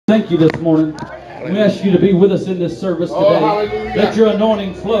Thank you this morning. We ask you to be with us in this service today. Let your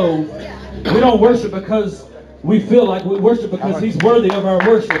anointing flow. We don't worship because we feel like we worship because He's worthy of our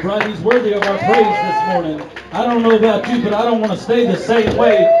worship, right? He's worthy of our praise this morning. I don't know about you, but I don't want to stay the same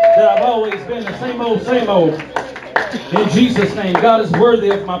way that I've always been, the same old, same old. In Jesus' name, God is worthy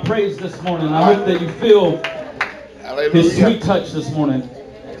of my praise this morning. I hope that you feel His sweet touch this morning.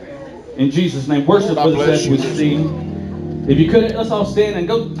 In Jesus' name, worship with us as we sing. If you couldn't, let's all stand and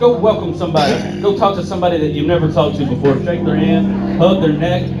go welcome somebody. Go talk to somebody that you've never talked to before. Shake their hand, hug their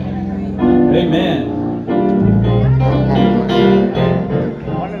neck. Amen.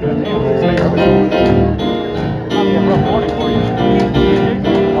 Might be a rough morning for you.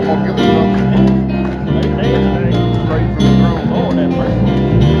 I'm gonna give it some. Great day today. Straight from the throne. Lord, that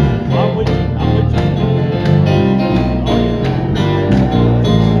mercy. Well, I'm with you. I'm with you.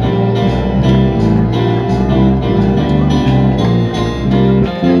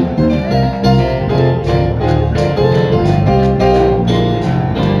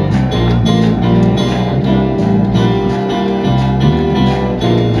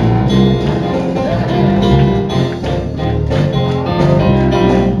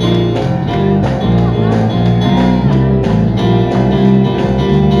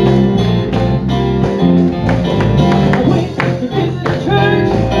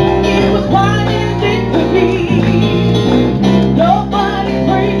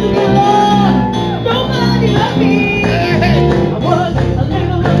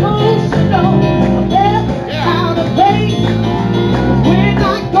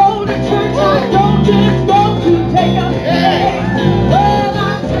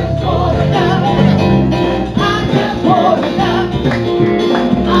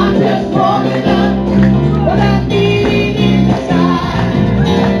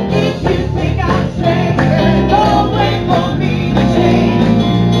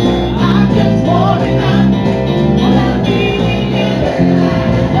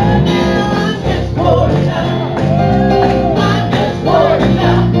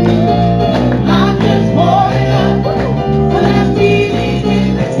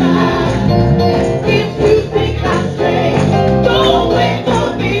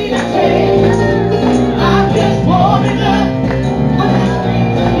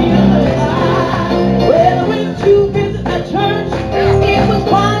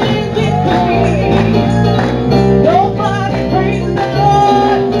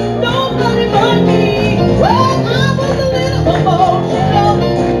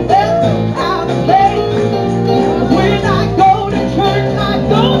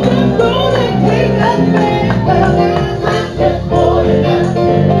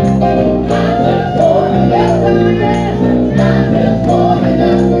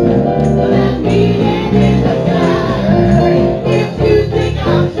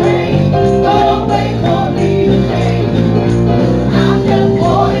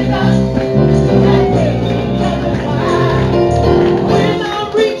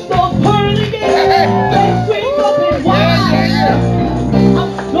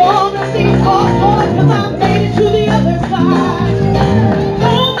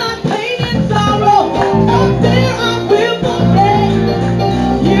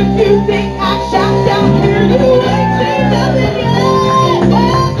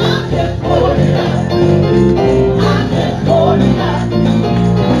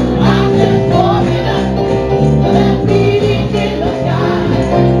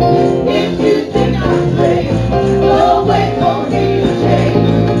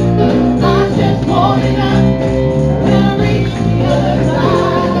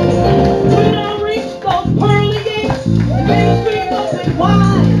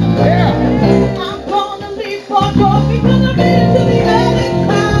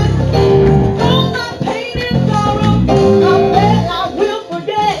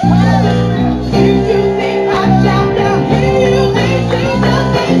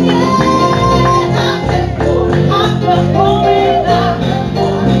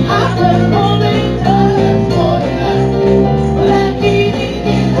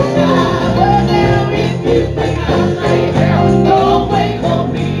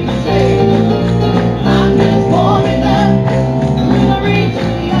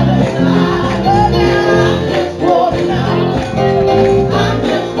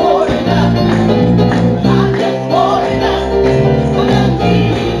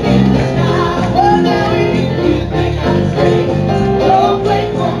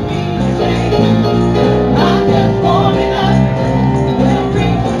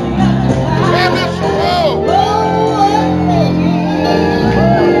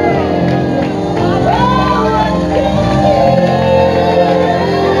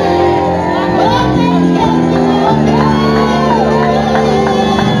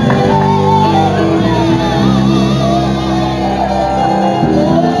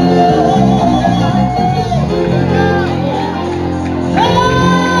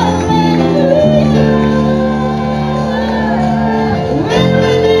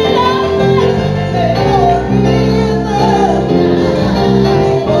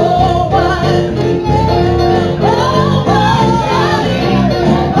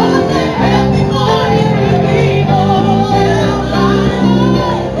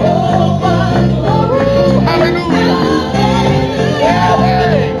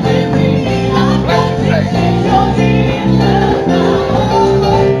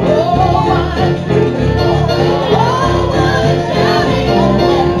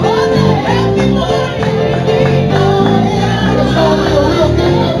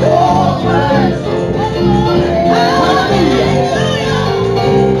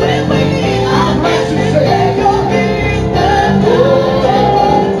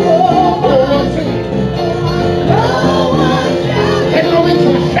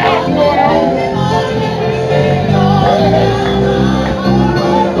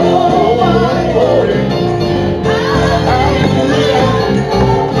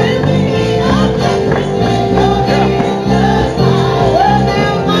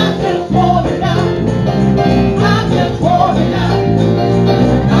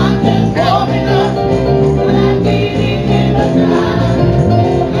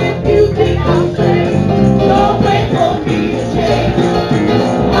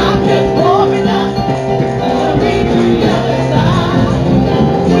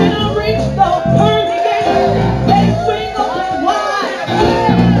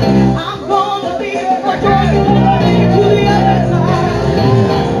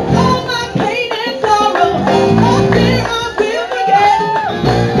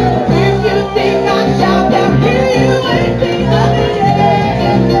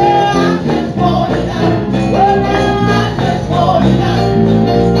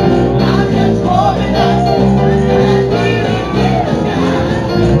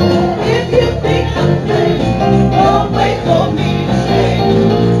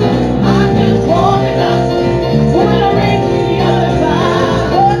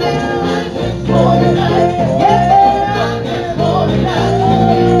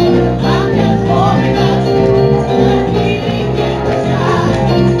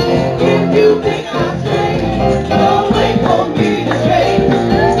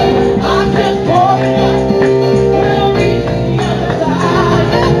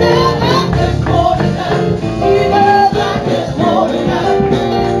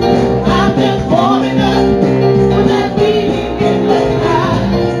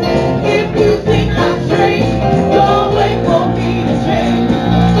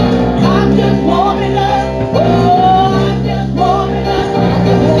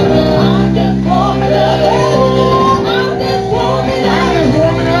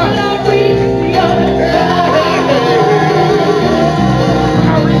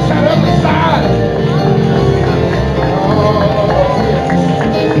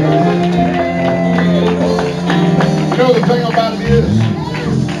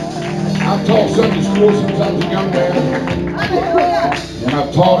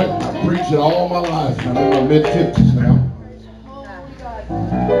 I've taught it. I've preached it all my life. I'm in my mid-50s now.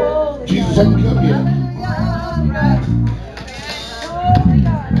 Jesus hasn't come yet.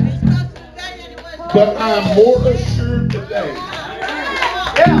 But I'm more assured today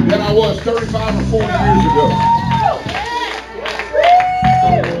than I was 35 or 40 years ago.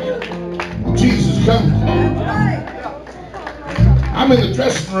 Jesus is coming. I'm in the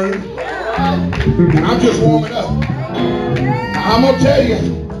dressing room and I'm just warming up. I'm going to tell you,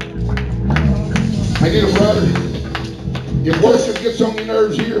 I get a brother, if worship gets on your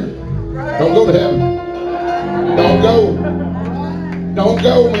nerves here, don't go to heaven. Don't go. Don't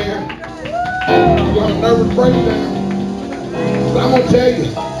go, man. You're going to have a nervous breakdown. But I'm going to tell you,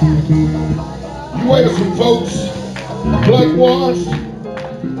 you wait till some folks, blood washed,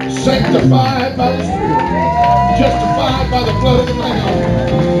 sanctified by the Spirit, justified by the blood of the Lamb.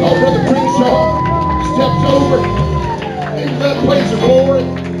 Oh, Brother Crenshaw steps over into that place of glory.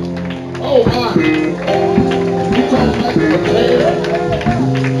 Oh, my. You talking about to tear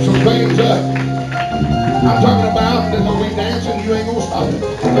some things up. I'm talking about there's going to be dancing, you ain't going to stop it.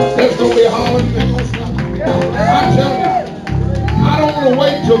 There's going to be hollering, you ain't going to stop it. I'm telling you, I don't want to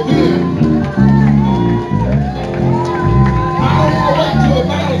wait till then. I don't want to wait till the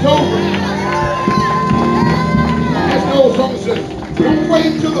battle's over. That's the old song that says, don't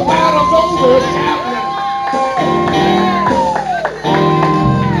wait till the battle's over, it's happening.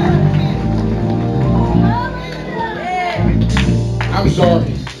 I'm sorry.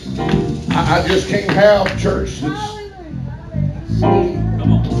 I just can't have church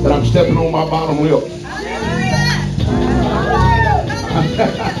that I'm stepping on my bottom lip.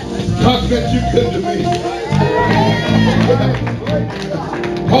 God's been too good to me.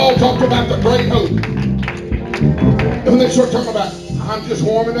 Paul talked about the great hope. And when they start talking about, I'm just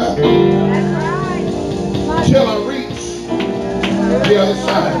warming up till I reach the other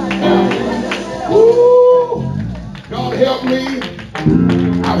side. Woo! God help me.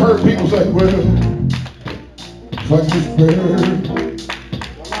 I've heard people say, well, if I just barely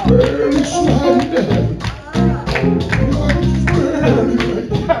slide down, if I just barely make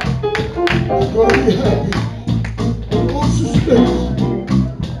it, I'm going to be happy. Oh, sister,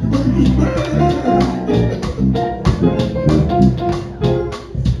 if I just barely.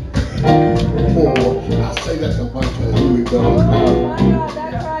 I say that to a bunch of who we go.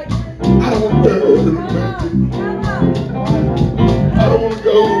 I don't want to barely make it. I don't want to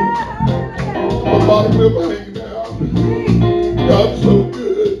go. My bottom lip hanging down. God's so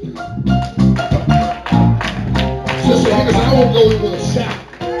good. Sister Higgins, I won't go in with a shout,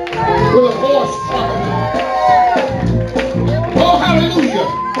 with a voice trumpet. Oh, hallelujah.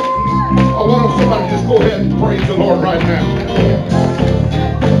 Oh, why don't somebody just go ahead and praise the Lord right now?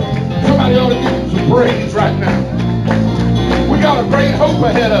 Somebody ought to give him some praise right now. We got a great hope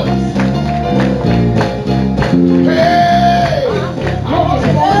ahead of us. Hey! I'm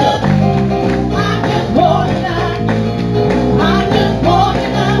just warming up. I'm just warming up. I'm just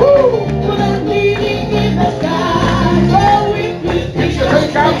warming up. With a meeting in the sky. Oh, if you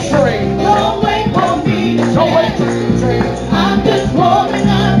think I'm straight, don't wait for me. Don't wait for me. I'm just warming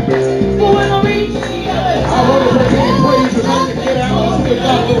up. When I reach the other side. I wonder if there's any praise if I can get out and still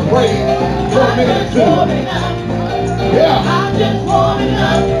got a little praise for a minute or two. Yeah. I'm just warming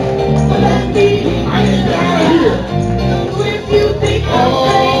up. With that meeting. I ain't out of here. If you think I'm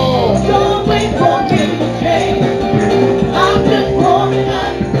safe, don't wait for me to change. I'm just warming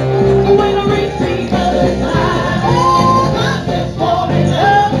up when I reach the other side. I'm just warming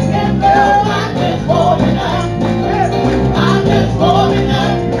up, and love, I'm just warming up. I'm just warming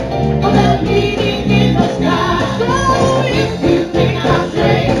up for that meeting in the sky. So if you think I'm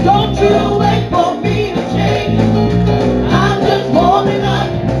straight, don't you wait for me to change. I'm just warming up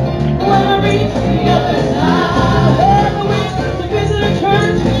when I reach the other side.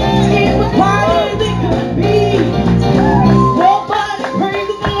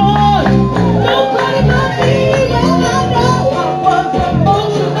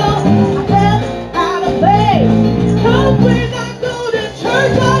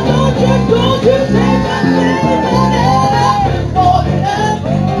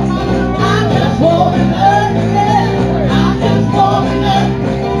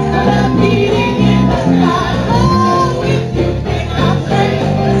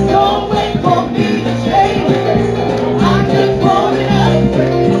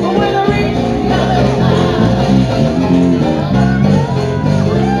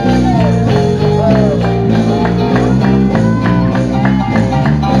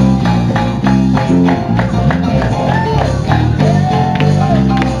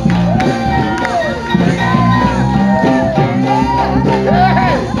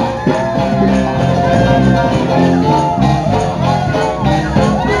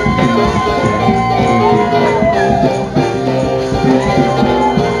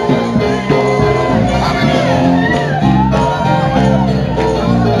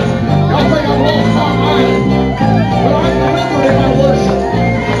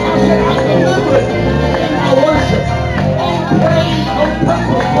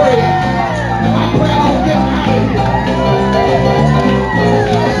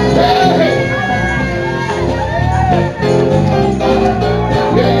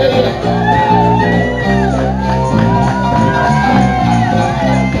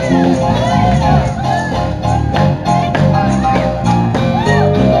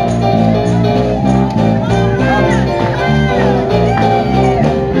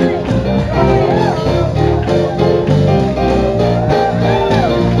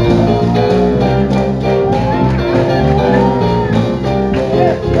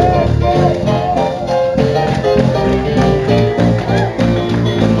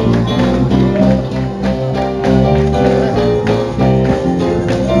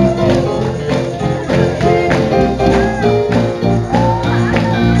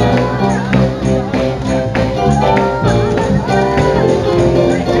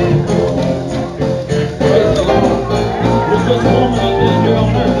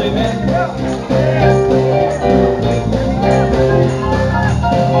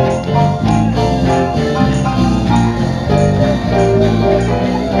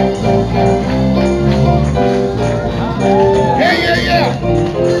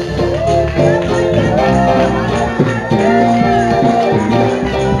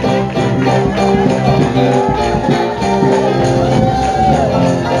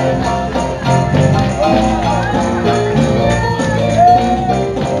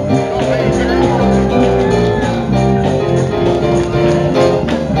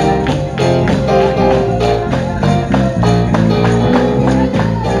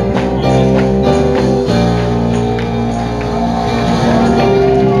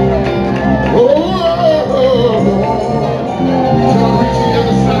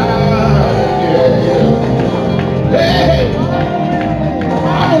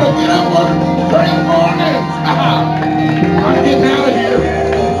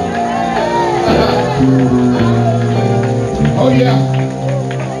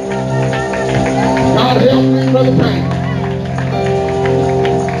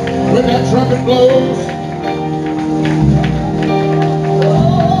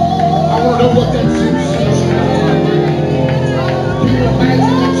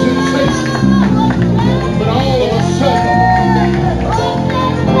 imagine that sensation. But all of a sudden,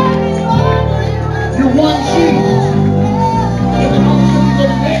 you're one cheek, and then all of a sudden you go to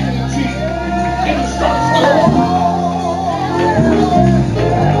the next cheek, and it starts flowing.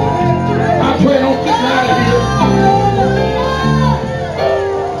 I pray I don't get out of here.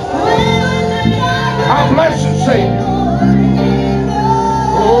 Our blessed Savior.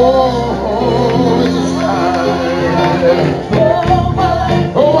 Oh, it's time.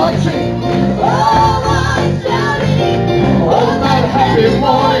 Oh, I sing. Oh, that happy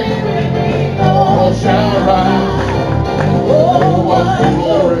morning. Oh, shall rise. Oh, what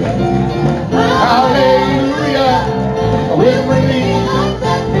glory. Hallelujah. We're released.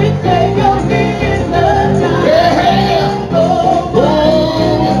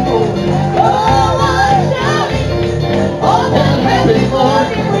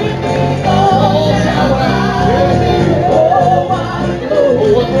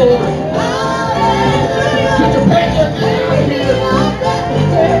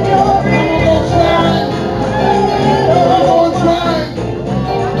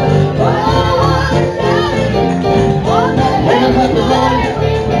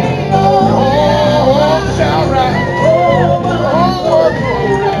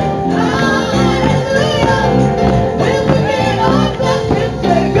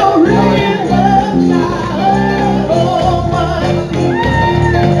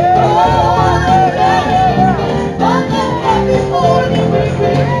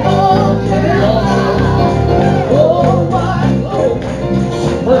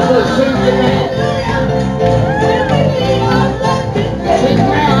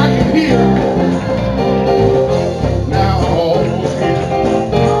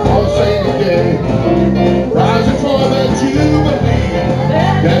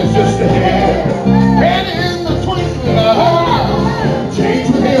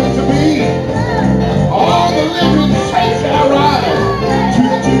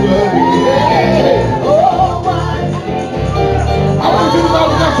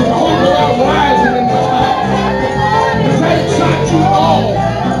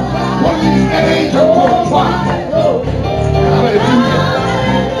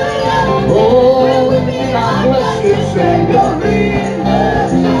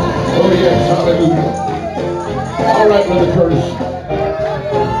 All right, Brother Curtis.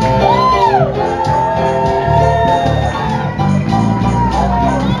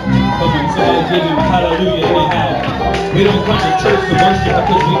 Come on, somebody give him a hallelujah anyhow. We don't come to church to worship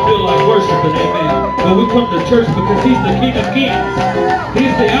because we feel like worshiping, amen. But we come to church because he's the King of Kings.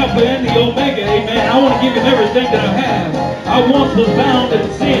 He's the Alpha and the Omega, amen. I want to give him everything that I have. I once was bound in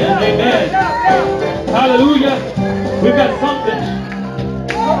sin, amen. Hallelujah. We've got something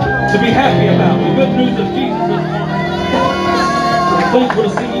to be happy about. The good news of Jesus this morning. I'm thankful to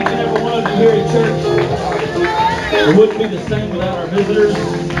see each and every one of you here at church. It wouldn't be the same without our visitors.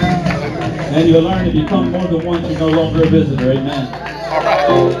 And you'll learn to become more than one. You're no longer a visitor. Amen.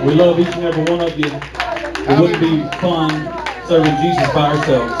 We love each and every one of you. It wouldn't be fun serving Jesus by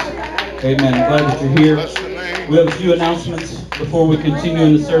ourselves. Amen. I'm glad that you're here. We have a few announcements before we continue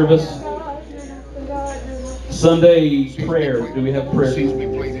in the service. Sunday prayer. Do we have prayer? Seas be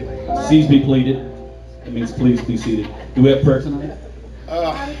pleaded. Seas be pleaded. That means please be seated. Do we have prayer tonight?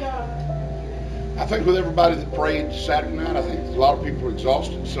 I think with everybody that prayed Saturday night, I think a lot of people are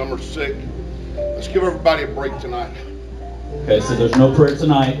exhausted. Some are sick. Let's give everybody a break tonight. Okay, so there's no prayer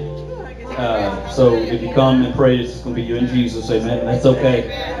tonight. So if you come and pray, it's going to be you and Jesus. Amen. That's okay.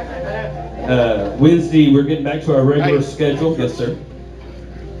 Wednesday, we're getting back to our regular schedule. Yes, sir.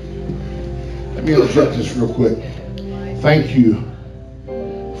 Let me interject this real quick. Thank you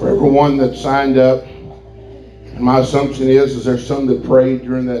for everyone that signed up. And my assumption is there's some that prayed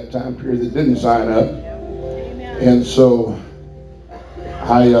during that time period that didn't sign up. And so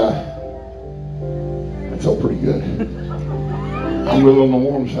I felt pretty good. I'm a little on the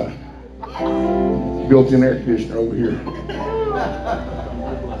warm side. Built-in air conditioner over here.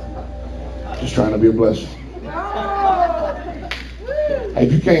 Just trying to be a blessing. Hey,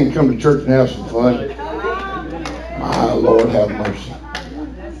 if you can't come to church and have some fun, my Lord have mercy.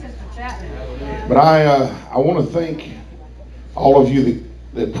 But I want to thank all of you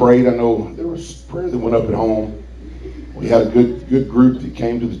that prayed. I know there was prayer that went up at home. We had a good group that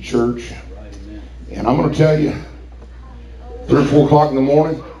came to the church. And I'm going to tell you, 3 or 4 o'clock in the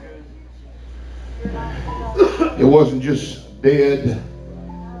morning, it wasn't just dead.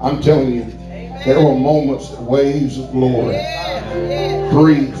 I'm telling you, there were moments, waves of glory.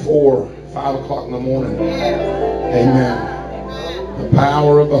 3, 4, 5 o'clock in the morning. Amen. The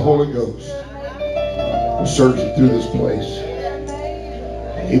power of the Holy Ghost was surging through this place.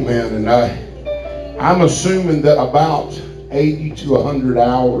 Amen. And I'm assuming that about 80 to 100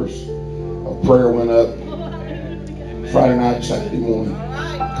 hours of prayer went up Friday night, Saturday morning,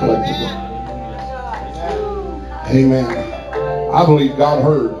 collectively. Amen. I believe God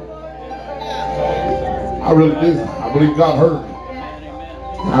heard. I really do. I believe God heard.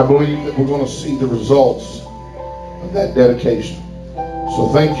 And I believe that we're going to see the results of that dedication. So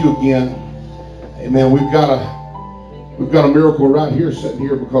thank you again. Amen. We've got a miracle right here, sitting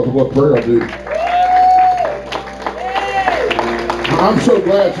here, because of what prayer will do. I'm so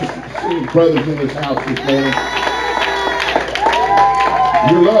glad to see brothers in this house this morning.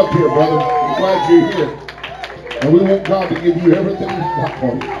 You're loved here, brother. I'm glad you're here. And we want God to give you everything He's got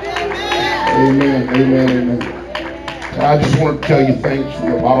for you. Amen, amen, amen. I just want to tell you thanks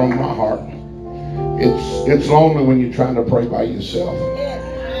from the bottom of my heart. It's lonely when you're trying to pray by yourself.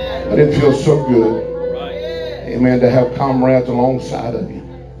 But it feels so good, amen, to have comrades alongside of you.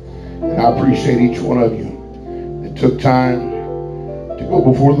 And I appreciate each one of you that took time to go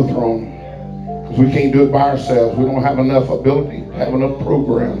before the throne. Because we can't do it by ourselves. We don't have enough ability to have enough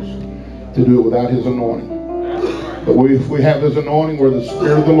programs to do it without His anointing. But if we have His anointing where the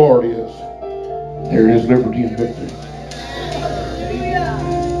Spirit of the Lord is, there is liberty and victory.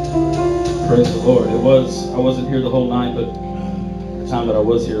 Praise the Lord. I wasn't here the whole night, but the time that I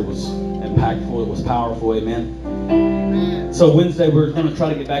was here was impactful. It was powerful. Amen. So Wednesday we're going to try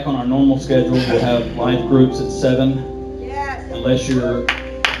to get back on our normal schedule. We'll have life groups at 7, unless you're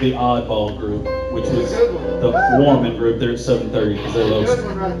the oddball group, which was the Warman group. They're at 7:30 because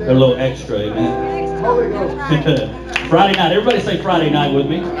they're a little extra. Amen. Friday night. Everybody say Friday night with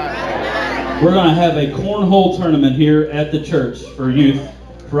me. We're going to have a cornhole tournament here at the church for youth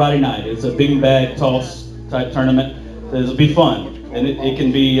Friday night. It's a bing bag toss type tournament. It'll be fun. And it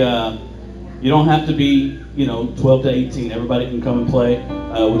can be, you don't have to be, 12 to 18. Everybody can come and play.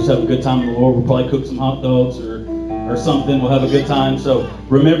 We'll just have a good time in the Lord. We'll probably cook some hot dogs or something. We'll have a good time. So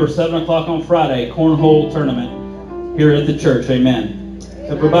remember, 7 o'clock on Friday, cornhole tournament here at the church. Amen.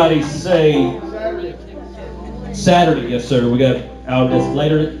 Everybody say Saturday. Yes, sir. We got out. It's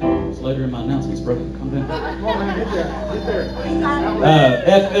later in my announcements, brother. Come down.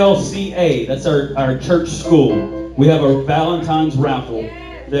 FLCA. That's our church school. We have a Valentine's raffle.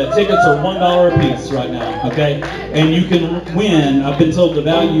 The tickets are $1 a piece right now, okay? And you can win. I've been told the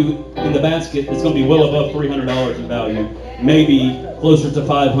value in the basket is going to be well above $300 in value. Maybe closer to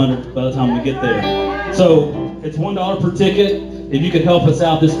 $500 by the time we get there. So it's $1 per ticket. If you could help us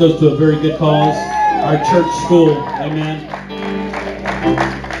out, this goes to a very good cause. Our church school, amen.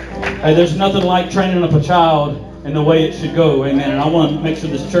 Hey, there's nothing like training up a child in the way it should go, amen. And I want to make sure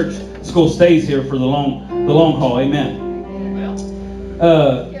this church school stays here for the long haul, amen.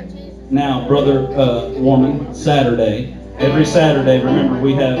 Now, Brother Warman, Saturday. Every Saturday, remember,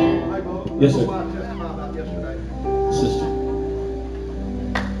 we have... Yes, sir. Sister.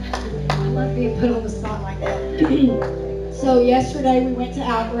 I love being put on the spot like that. So yesterday we went to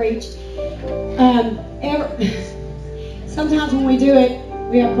outreach. Sometimes when we do it,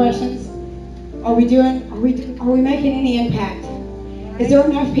 we have questions. Are we making any impact? Is there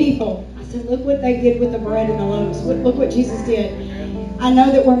enough people? I said, look what they did with the bread and the loaves. Look what Jesus did. I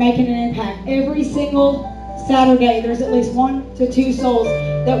know that we're making an impact. Every single Saturday, there's at least 1 to 2 souls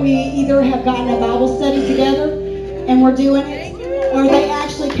that we either have gotten a Bible study together and we're doing it, or they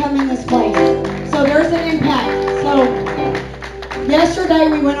actually come in this place. So there's an impact. So yesterday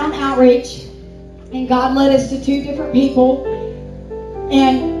we went on outreach and God led us to 2 different people.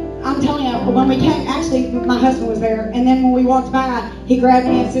 And I'm telling you, when we came, actually my husband was there, and then when we walked by, he grabbed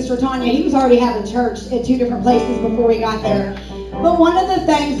me and Sister Tanya. He was already having church at 2 different places before we got there. But one of the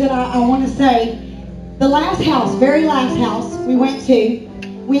things that I want to say, the very last house we went to,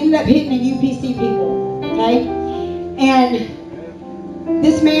 we ended up hitting a UPC people, okay? And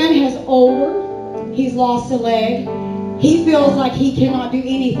this man is older. He's lost a leg. He feels like he cannot do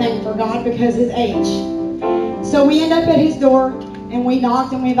anything for God because of his age. So we end up at his door, and we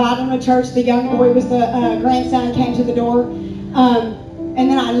knocked, and we invited him to church. The young boy was the grandson, came to the door. And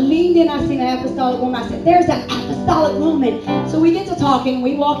then I leaned in, I seen an apostolic woman. I said, there's an apostolic woman. So we get to talking,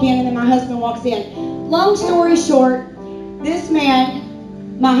 we walk in, and then my husband walks in. Long story short, this man,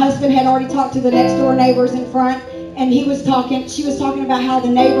 my husband had already talked to the next door neighbors in front, and she was talking about how the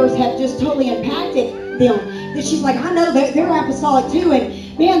neighbors have just totally impacted them. And she's like, I know that they're apostolic too,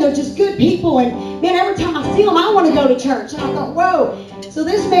 and man, they're just good people, and man, every time I see them, I want to go to church. And I thought, whoa. So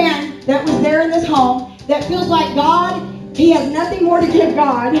this man that was there in this home, that feels like God, he has nothing more to give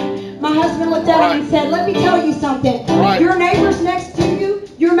God. My husband looked at him and said, let me tell you something. Your neighbors next to you,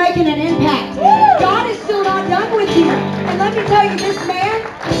 you're making an impact. God is still not done with you. And let me tell you, this man,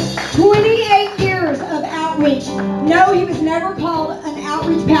 28 years of outreach. No, he was never called an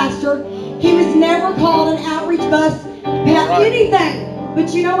outreach pastor. He was never called an outreach bus, anything.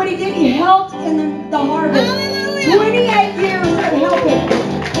 But you know what he did? He helped in the harvest. 28 years of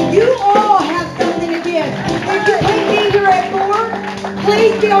helping. You all have something to give. If you can't be here at 4,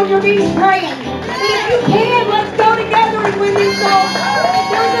 please be on your knees praying. But if you can, let's go together and win these souls.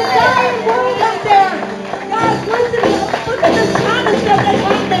 There's a dying world out there. Guys, listen, look at this kind of stuff that's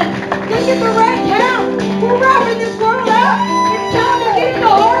happening. Look at the red cow. We're wrapping this world up. It's time to get in the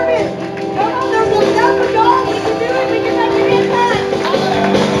harvest. Come on, there's enough of y'all. We can do it. We can make an impact.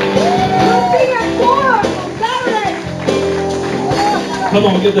 We'll see you at 4 on Saturday. Come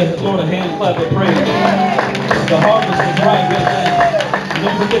on, give the Lord a hand clap of praise. The harvest is right with that.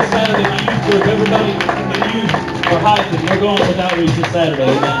 Don't forget Saturday, my youth group. Everybody in the youth are hiking. We're going with outreach this Saturday,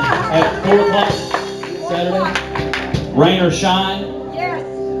 amen. At 4 o'clock Saturday. Rain or shine. Yes.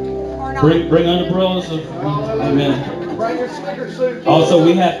 Or not. Bring umbrellas. Amen. Bring your sticker suit. Also,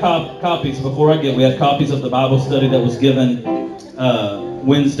 we have copies. Before I get, we have copies of the Bible study that was given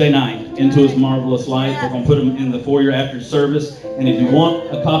Wednesday night, Into His Marvelous Light. We're going to put them in the foyer after service. And if you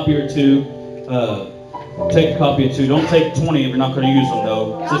want a copy or two, take a copy or two. Don't take 20 if you're not going to use them,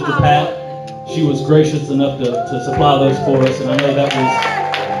 though. Sister Pat, she was gracious enough to supply those for us, and I know that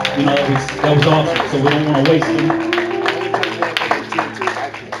was awesome. So we don't want to waste them.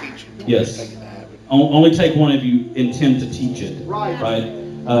 Yes. Only take one if you intend to teach it. Right.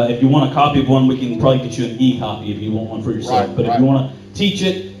 If you want a copy of one, we can probably get you an e-copy if you want one for yourself. But if you want to teach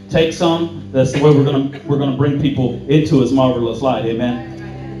it, take some. That's the way we're gonna bring people into His marvelous light.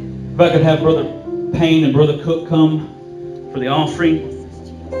 Amen. If I could have Brother Payne and Brother Cook come for the offering.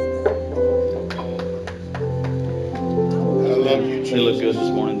 I love you, They look good this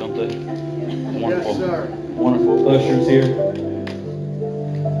morning, don't they? Wonderful, Yes, sir. wonderful ushers here.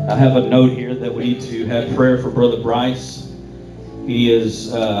 I have a note here that we need to have prayer for Brother Bryce. He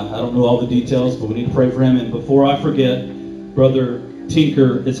is, I don't know all the details, but we need to pray for him. And before I forget, Brother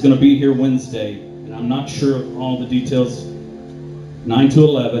Tinker is going to be here Wednesday, and I'm not sure of all the details, 9 to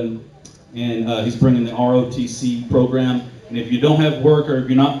 11, and he's bringing the ROTC program. And if you don't have work or if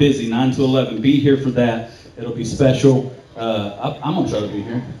you're not busy, 9 to 11, be here for that. It'll be special. I'm going to try to be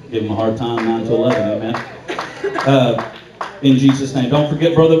here. Give him a hard time, 9 to 11, amen. In Jesus' name. Don't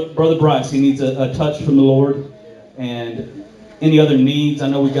forget Brother Bryce. He needs a touch from the Lord. And any other needs? I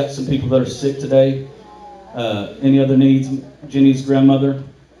know we've got some people that are sick today. Any other needs? Jenny's grandmother.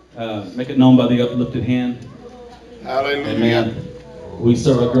 Make it known by the uplifted hand. Hallelujah. Amen. We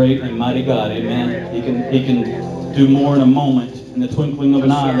serve a great and mighty God. Amen. He can do more in a moment, in the twinkling of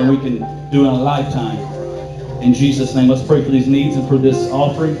an eye, than we can do in a lifetime. In Jesus' name, let's pray for these needs and for this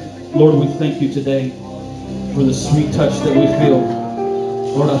offering. Lord, we thank you today for the sweet touch that we feel.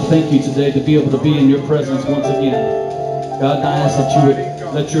 Lord, I thank you today to be able to be in your presence once again. God, I ask that you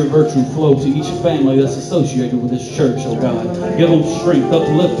would let your virtue flow to each family that's associated with this church, oh God. Give them strength,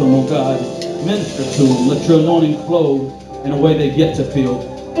 uplift them, oh God. Minister to them. Let your anointing flow in a way they get to feel.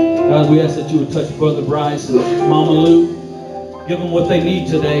 God, we ask that you would touch Brother Bryce and Mama Lou. Give them what they need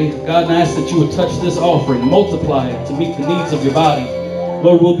today. God, and I ask that you would touch this offering, multiply it to meet the needs of your body.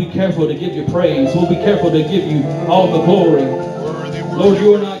 Lord, we'll be careful to give you praise. We'll be careful to give you all the glory. Lord,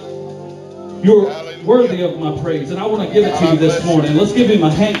 you're worthy of my praise, and I want to give it to you this morning. Let's give him a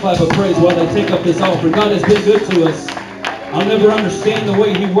hand clap of praise while they take up this offering. God has been good to us. I'll never understand the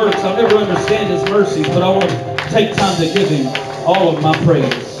way he works. I'll never understand his mercies, but I want to take time to give him all of my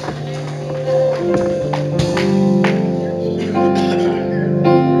praise.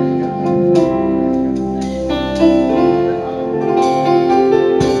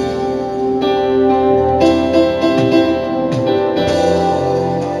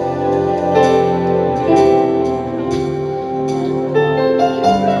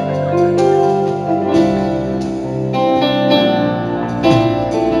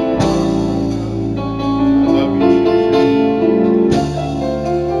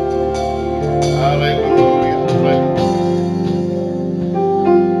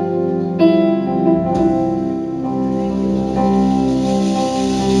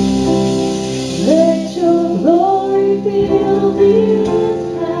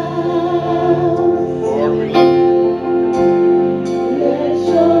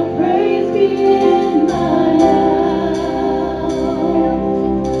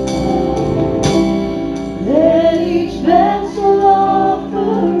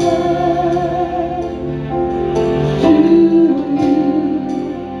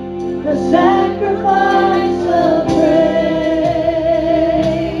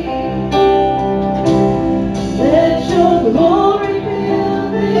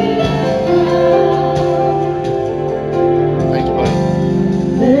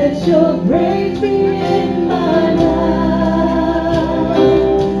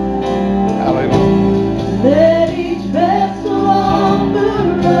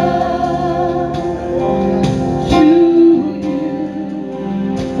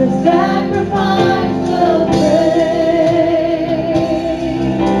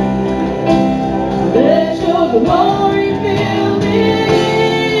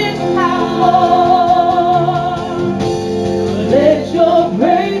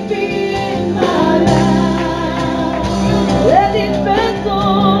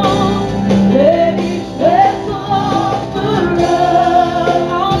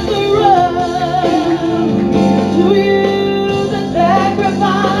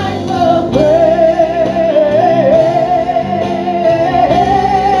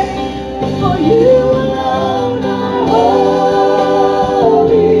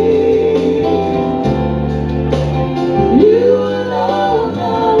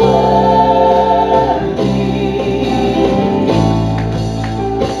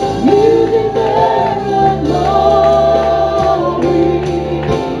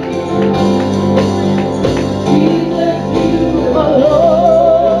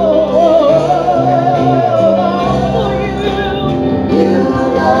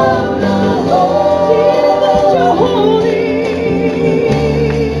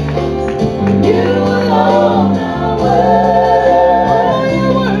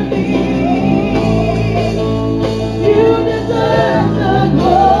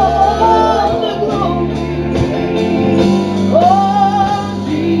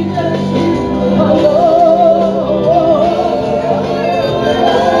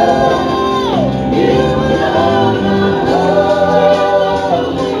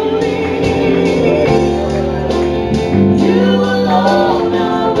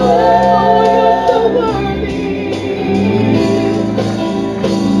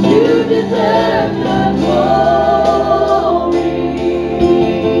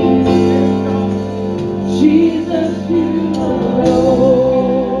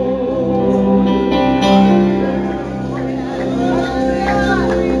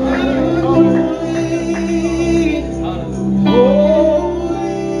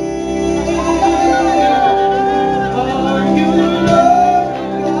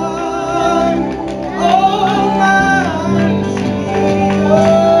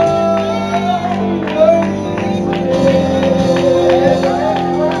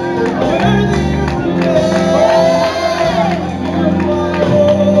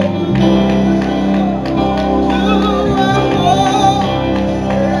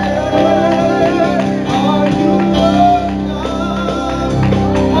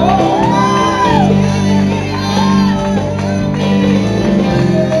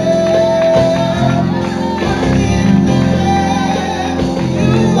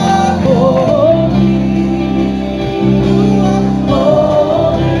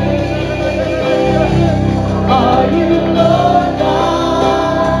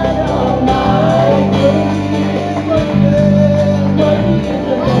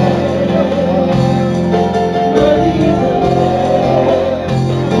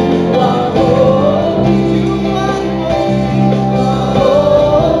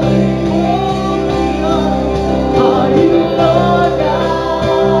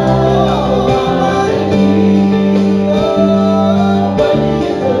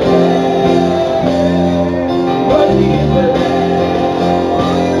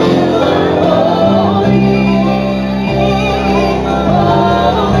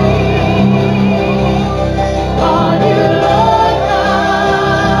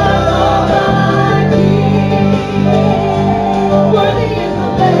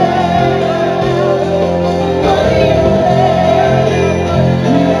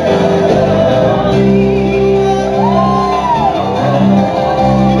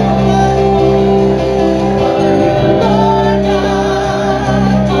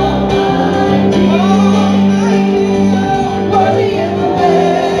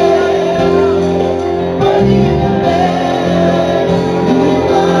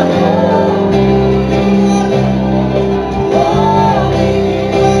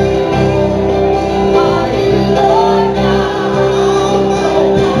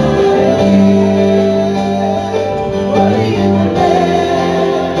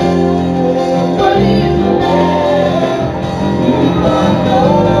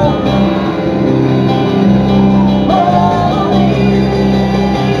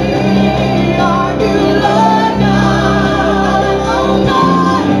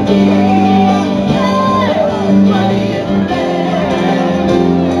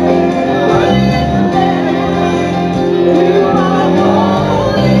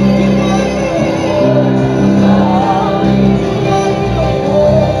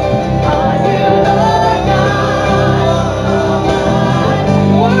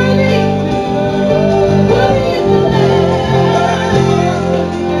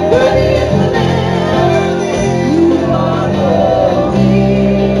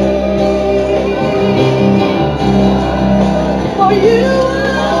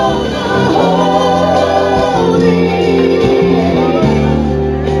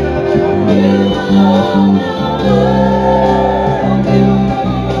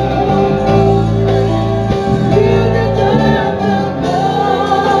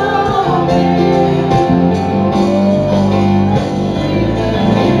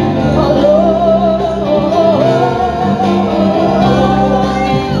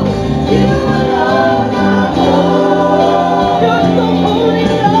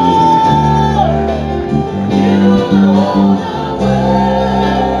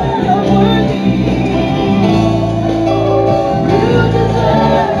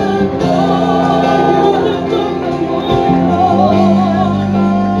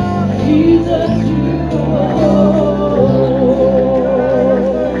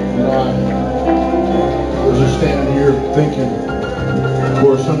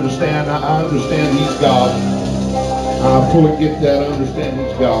 fully get that. I understand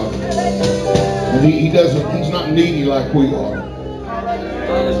He's God. And He's not needy like we are.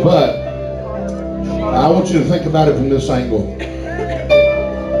 But I want you to think about it from this angle.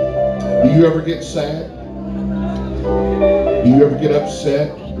 Do you ever get sad? Do you ever get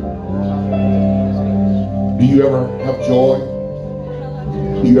upset? Do you ever have joy?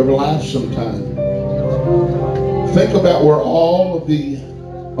 Do you ever laugh sometime? Think about where all of the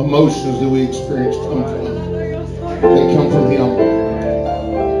emotions that we experience come from. They come from Him.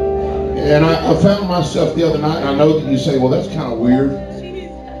 And I found myself the other night, and I know that you say, well, that's kind of weird.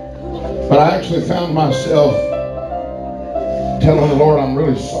 But I actually found myself telling the Lord, I'm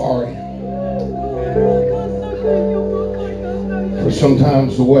really sorry for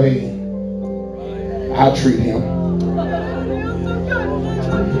sometimes the way I treat Him.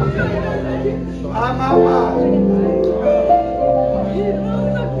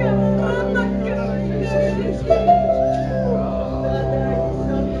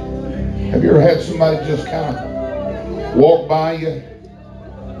 Have you ever had somebody just kind of walk by you,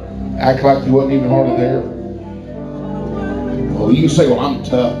 act like you wasn't even hardly there? Well, you say, well, I'm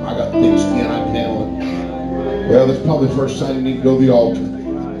tough. I got thick skin. I can handle it. Well, that's probably the first time you need to go to the altar.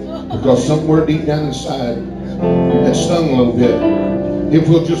 Because somewhere deep down inside, that stung a little bit. If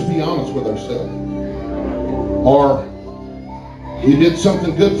we'll just be honest with ourselves. Or you did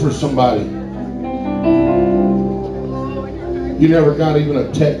something good for somebody. You never got even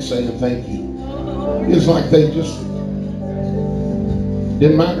a text saying thank you. It's like they just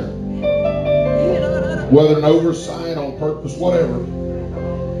didn't matter. Whether an oversight, on purpose, whatever,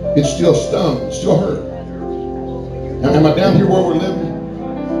 it still stung, it still hurt. Now, am I down here where we're living?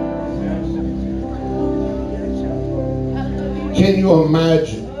 Can you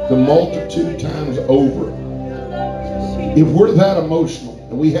imagine the multitude times over? If we're that emotional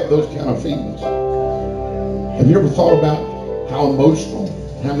and we have those kind of feelings, have you ever thought about how emotional,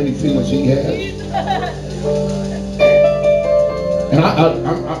 how many feelings He has? And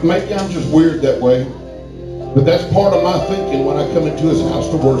maybe I'm just weird that way, but that's part of my thinking when I come into His house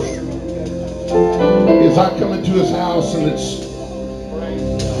to worship. If I come into His house and it's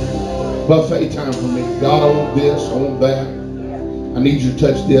buffet time for me, God, I want this, I want that. I need you to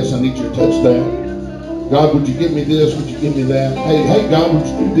touch this, I need you to touch that. God, would you give me this? Would you give me that? Hey, God, would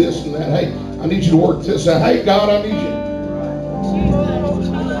you do this and that? Hey, I need you to work this out. Hey, God, I need you.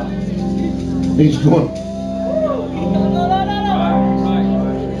 He's going.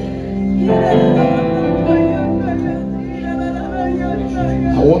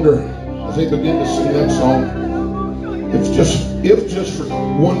 I wonder as they begin to sing that song, if just for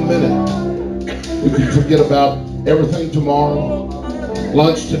 1 minute we could forget about everything tomorrow,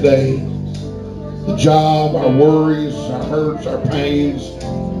 lunch today, the job, our worries, our hurts, our pains,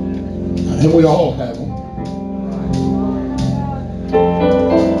 and we all have them.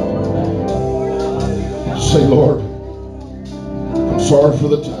 Say, Lord, I'm sorry for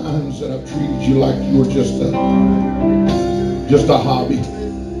the times that I've treated you like you were just a hobby.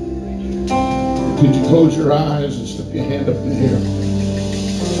 Could you close your eyes and slip your hand up in the air?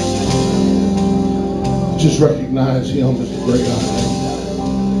 Just recognize Him as the great I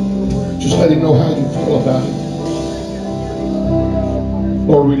am. Just let Him know how you feel about it.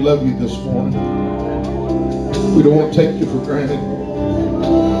 Lord, we love you this morning. We don't want to take you for granted.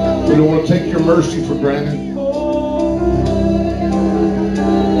 We don't want to take your mercy for granted.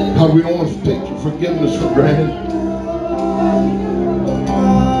 God, we don't want to take your forgiveness for granted.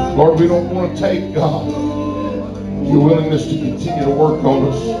 Lord, we don't want to take, God, your willingness to continue to work on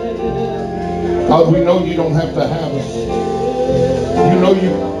us. God, we know you don't have to have us. You know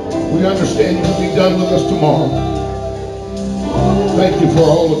we understand you can be done with us tomorrow. Thank you for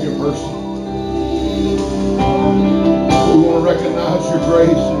all of your mercy. We want to recognize your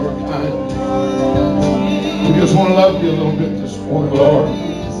grace and your kindness. We just want to love you a little bit this morning, Lord.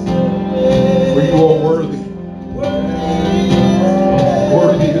 For you are worthy.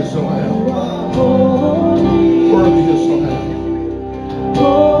 Worthy is the Lamb. Worthy is the Lamb.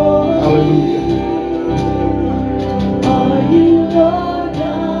 Hallelujah.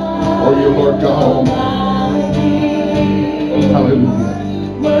 Are you Lord God Almighty? Hallelujah.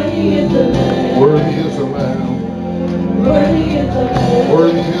 Worthy is the Lamb. Worthy is the Lamb. Worthy is the Lamb.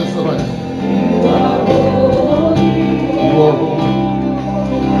 Worthy is the Lamb. You are holy.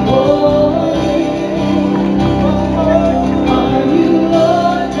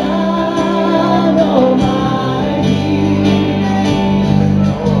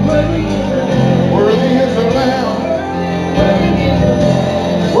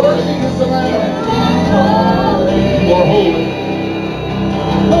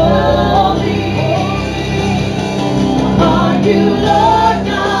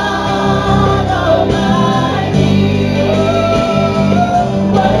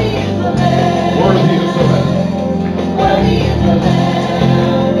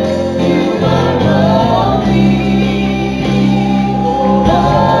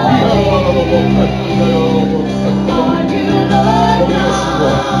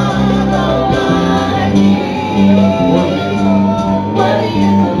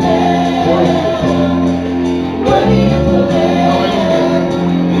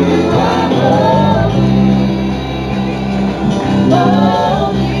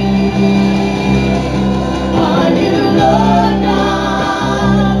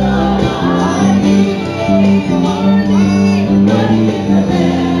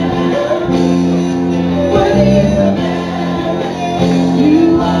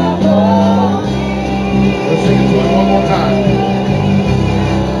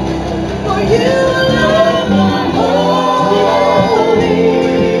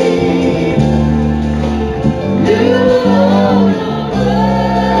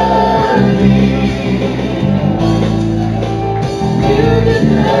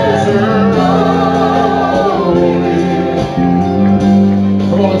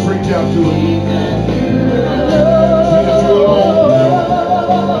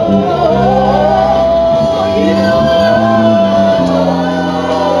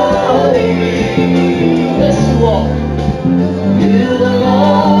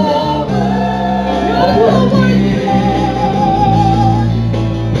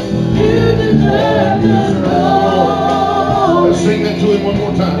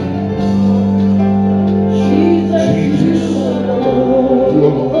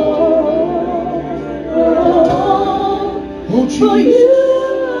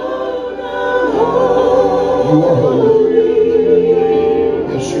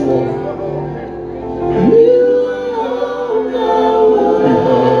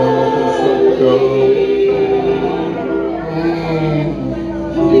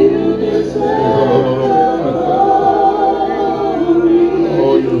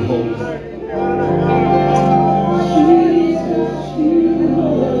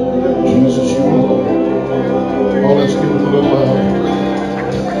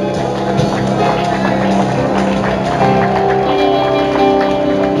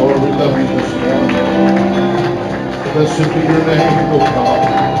 Blessed be your name, O God.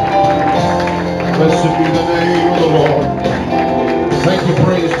 Blessed be the name of the Lord. Thank you,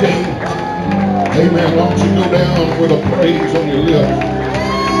 praise team. Amen. Why don't you go down with a praise on your lips?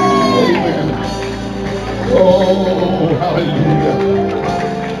 Amen. Oh, hallelujah.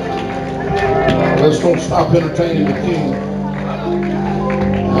 Let's don't stop entertaining the King.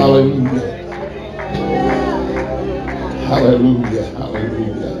 Hallelujah. Hallelujah.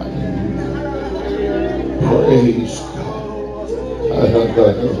 Hallelujah. Praise God.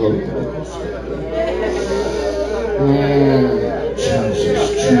 Jesus,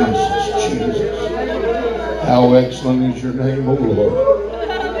 Jesus, Jesus. How excellent is your name, O Lord.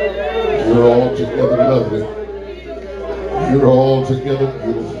 You're altogether lovely. You're altogether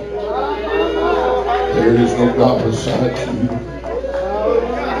beautiful. There is no God beside you.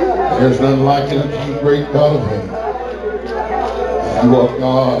 There's none like it unto you, great God of heaven. You are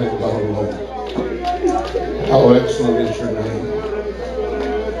God and God alone. How excellent is your name.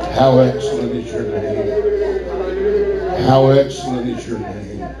 How excellent is your name. How excellent is your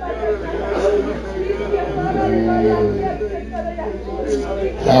name.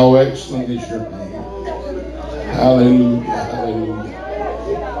 How excellent is your name. Hallelujah, hallelujah.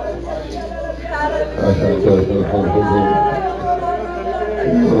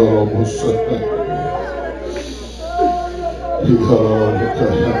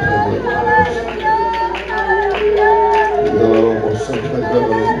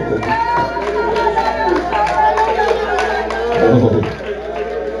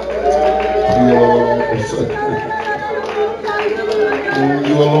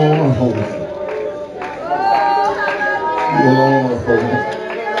 You alone are holy. You alone are holy.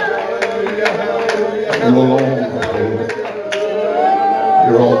 You alone are holy.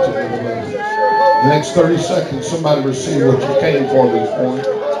 You're altogether lovely. The next 30 seconds, somebody receive what you came for this morning.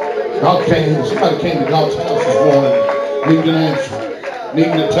 Somebody came to God's house this morning, needing an answer,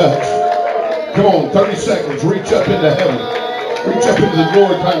 needing a touch. Come on, 30 seconds, reach up into heaven. Reach up into the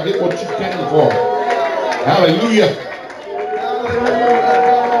glory time and get what you came for. Hallelujah.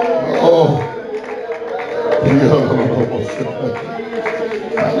 Oh.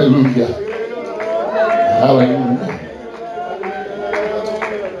 Hallelujah. Hallelujah.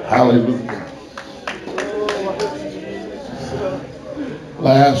 Hallelujah.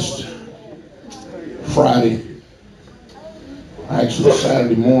 Last Friday, actually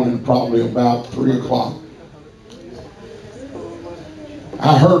Saturday morning, probably about 3 o'clock,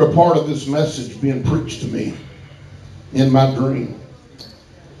 I heard a part of this message being preached to me in my dream.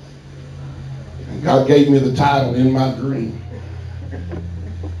 And God gave me the title, In My Dream.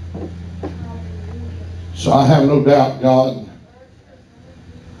 So I have no doubt God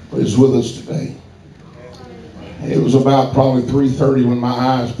is with us today. It was about probably 3:30 when my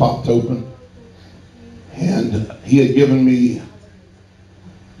eyes popped open. And he had given me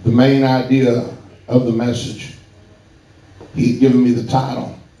the main idea of the message. He had given me the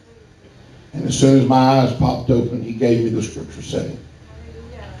title. And as soon as my eyes popped open, he gave me the scripture setting.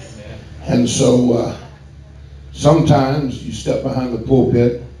 And so sometimes you step behind the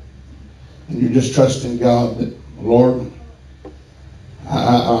pulpit and you're just trusting God that, Lord,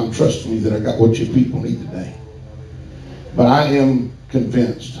 I'm trusting you that I got what your people need today. But I am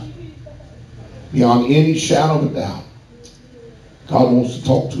convinced, beyond any shadow of a doubt, God wants to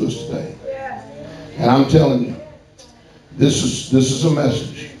talk to us today. And I'm telling you, this is a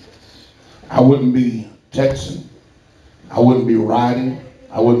message. I wouldn't be texting. I wouldn't be writing.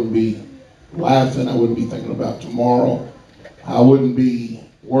 I wouldn't be laughing. I wouldn't be thinking about tomorrow. I wouldn't be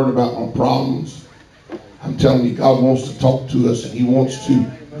worried about my problems. I'm telling you, God wants to talk to us, and he wants to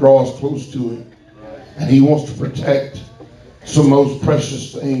draw us close to him. And he wants to protect some most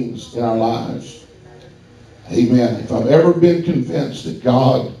precious things in our lives. Amen. If I've ever been convinced that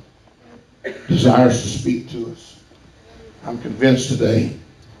God desires to speak to us, I'm convinced today.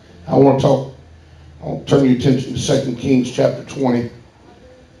 I want to turn your attention to 2 Kings chapter 20.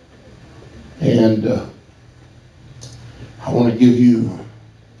 And I want to give you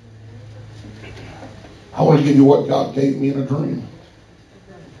what God gave me in a dream.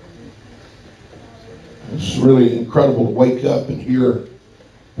 It's really incredible to wake up and hear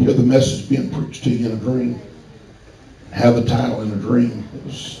the message being preached to you in a dream. Have the title in a dream. It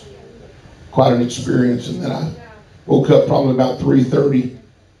was quite an experience. And then I woke up probably about 3:30,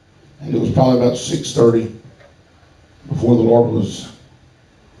 and it was probably about 6:30 before the Lord was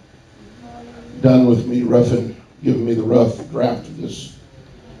done with me, giving me the rough draft of this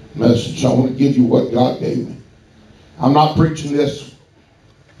message. So I want to give you what God gave me. I'm not preaching this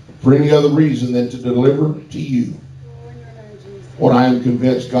for any other reason than to deliver to you what I am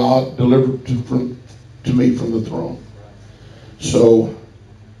convinced God delivered to me from the throne. So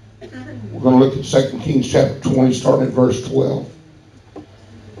we're going to look at 2 Kings chapter 20, starting at verse 12.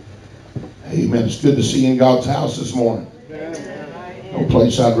 Amen. It's good to see you in God's house this morning. No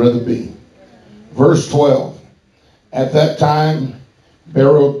place I'd rather be. Verse 12. At that time,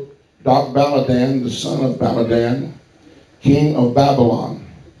 Baladan, the son of Baladan, king of Babylon,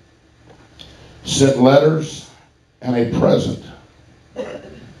 sent letters and a present.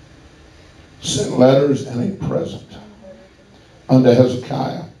 Unto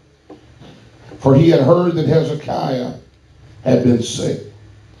Hezekiah. For he had heard that Hezekiah had been sick.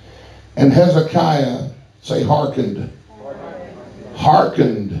 And Hezekiah, say, hearkened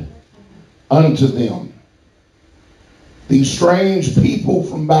unto them. These strange people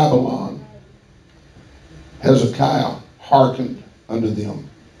from Babylon, Hezekiah hearkened unto them,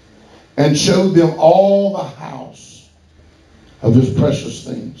 and showed them all the house of his precious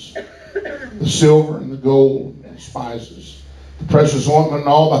things, the silver and the gold and spices, the precious ointment and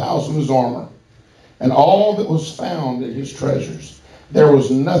all the house of his armor, and all that was found in his treasures. There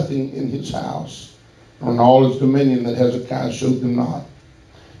was nothing in his house, nor in all his dominion, that Hezekiah showed them not.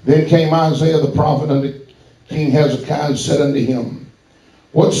 Then came Isaiah the prophet unto King Hezekiah, and said unto him,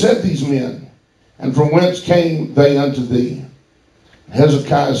 What said these men? And from whence came they unto thee?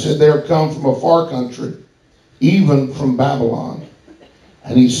 Hezekiah said, They are come from a far country, even from Babylon.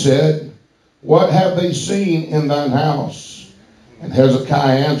 And he said, What have they seen in thine house? And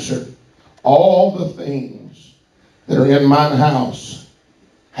Hezekiah answered, All the things that are in mine house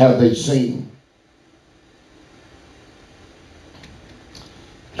have they seen.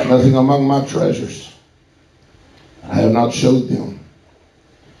 There's nothing among my treasures I have not showed them.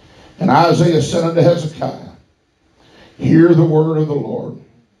 And Isaiah said unto Hezekiah, Hear the word of the Lord.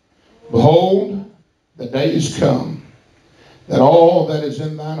 Behold, the day is come, that all that is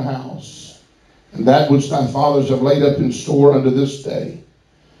in thine house, and that which thy fathers have laid up in store unto this day,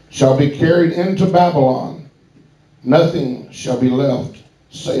 shall be carried into Babylon. Nothing shall be left,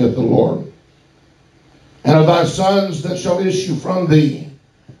 saith the Lord. And of thy sons that shall issue from thee,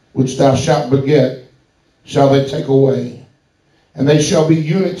 which thou shalt beget, shall they take away. And they shall be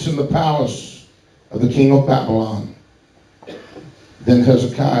eunuchs in the palace of the king of Babylon. Then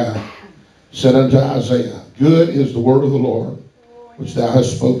Hezekiah said unto Isaiah, Good is the word of the Lord, which thou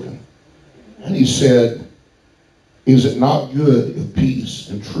hast spoken. And he said, Is it not good if peace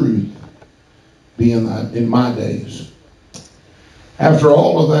and truth be in my days? After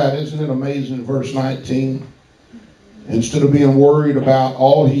all of that, isn't it amazing, verse 19? Instead of being worried about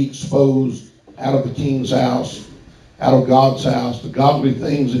all he exposed out of the king's house, out of God's house, the godly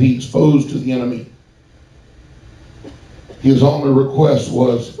things that he exposed to the enemy, His only request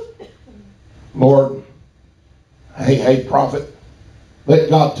was, Lord, hey, prophet, let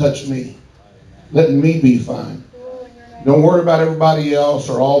God touch me. Let me be fine. Don't worry about everybody else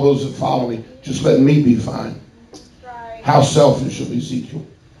or all those that follow me. Just let me be fine. How selfish of Ezekiel.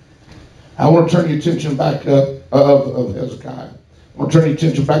 I want to turn your attention back up of Hezekiah. I want to turn your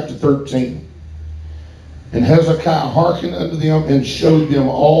attention back to 13. And Hezekiah hearkened unto them and showed them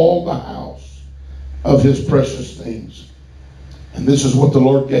all the house of his precious things. And this is what the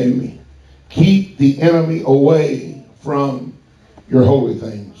Lord gave me. Keep the enemy away from your holy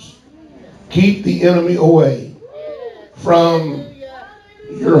things. Keep the enemy away from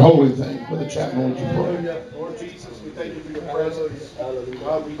your holy things. Brother Chapman, would you pray? Lord Jesus, we thank you for your presence.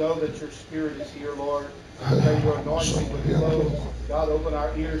 God, we know that your spirit is here, Lord. May your anointing would flow. God, open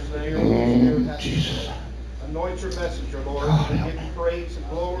our ears to hear what your spirit has to say. Anoint your messenger, Lord. We give you praise and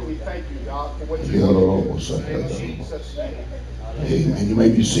glory. We thank you, God, for what you're doing. In Jesus' name. Amen. You may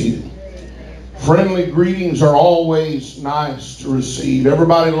be seated. Friendly greetings are always nice to receive.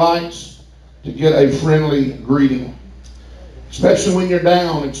 Everybody likes to get a friendly greeting. Especially when you're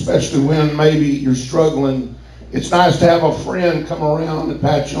down, especially when maybe you're struggling. It's nice to have a friend come around and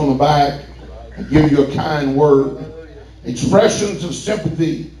pat you on the back and give you a kind word. Expressions of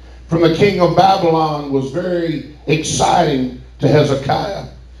sympathy from the king of Babylon was very exciting to Hezekiah.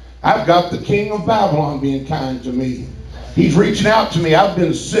 I've got the king of Babylon being kind to me. He's reaching out to me. I've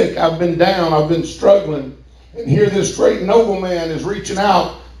been sick. I've been down. I've been struggling. And here this great nobleman is reaching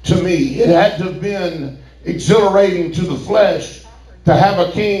out to me. It had to have been exhilarating to the flesh to have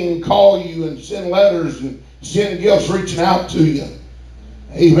a king call you and send letters and send gifts reaching out to you.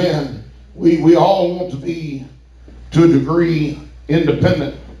 Amen. We all want to be, to a degree,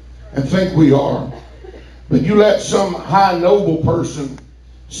 independent and think we are. But you let some high noble person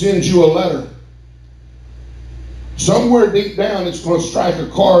send you a letter. Somewhere deep down it's going to strike a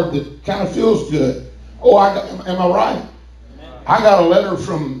chord that kind of feels good. Oh, am I right? I got a letter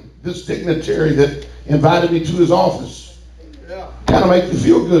from this dignitary that invited me to his office. Kind of make you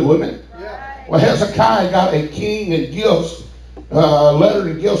feel good, wouldn't it? Well, Hezekiah got a king and gifts, letter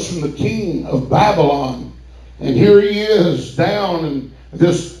and gifts from the king of Babylon. And here he is down, and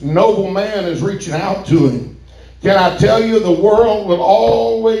this noble man is reaching out to him. Can I tell you, the world will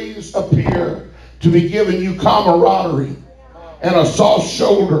always appear to be giving you camaraderie and a soft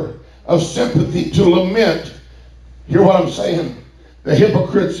shoulder of sympathy to lament. Hear what I'm saying? The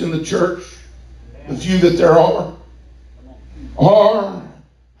hypocrites in the church, the few that there are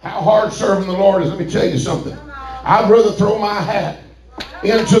how hard serving the Lord is. Let me tell you something. I'd rather throw my hat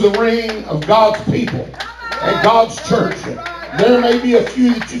into the ring of God's people and God's church. There may be a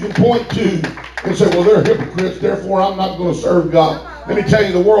few that you can point to and say, well, they're hypocrites, therefore I'm not going to serve God. Let me tell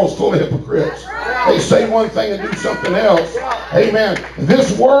you, the world's full of hypocrites. They say one thing and do something else. Amen.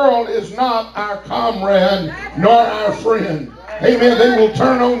 This world is not our comrade nor our friend. Amen. They will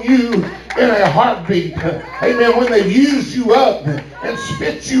turn on you in a heartbeat. Amen. When they've used you up and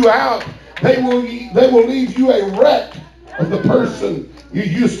spit you out, they will leave you a wreck of the person you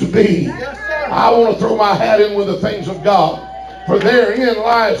used to be. I want to throw my hat in with the things of God, for therein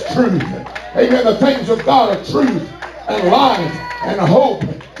lies truth. Amen. The things of God are truth and life and hope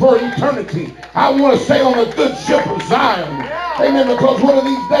for eternity. I want to stay on the good ship of Zion. Amen. Because one of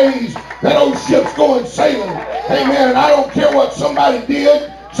these days that old ship's going sailing. Amen. And I don't care what somebody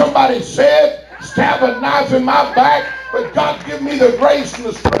did, somebody said, stab a knife in my back, but God give me the grace and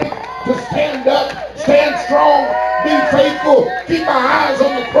the strength to stand up, stand strong, be faithful, keep my eyes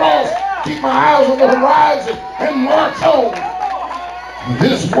on the cross, keep my eyes on the horizon, and march on.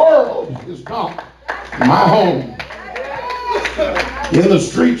 This world is not my home. In the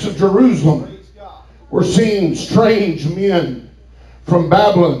streets of Jerusalem, we're seeing strange men from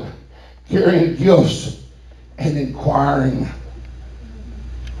Babylon carrying gifts and inquiring,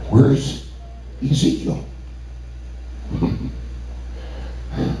 where's Ezekiel? Let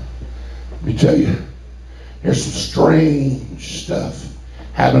me tell you, there's some strange stuff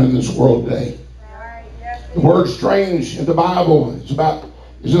happening in this world today. The word strange in the Bible is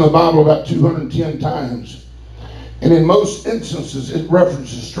in the Bible about 210 times. And in most instances, it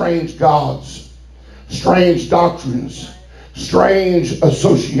references strange gods, strange doctrines, strange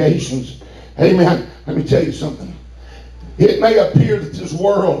associations. Amen. Let me tell you something. It may appear that this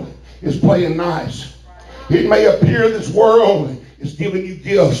world is playing nice. It may appear this world is giving you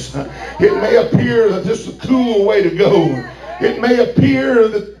gifts. It may appear that this is a cool way to go. It may appear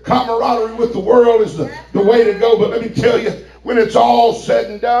that camaraderie with the world is the way to go. But let me tell you, when it's all said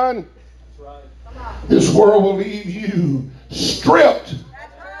and done, this world will leave you stripped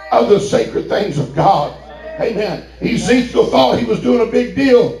of the sacred things of God. Amen. Ezekiel thought he was doing a big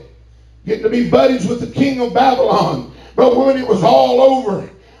deal, getting to be buddies with the king of Babylon. But when it was all over,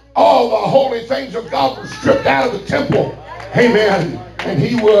 all the holy things of God were stripped out of the temple. Amen. And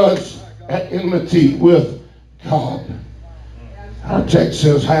he was at enmity with God. Our text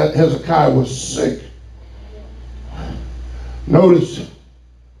says Hezekiah was sick. Notice,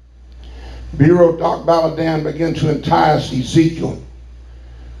 Berodach Baladan began to entice Ezekiel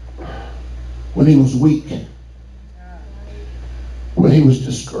when he was weak, when he was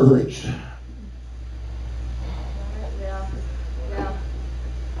discouraged,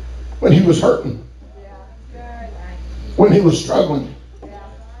 when he was hurting, when he was struggling.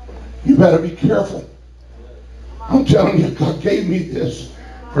 You better be careful. I'm telling you, God gave me this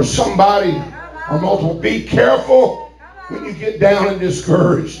for somebody or multiple. Be careful when you get down and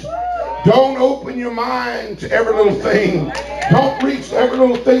discouraged. Don't open your mind to every little thing. Don't reach to every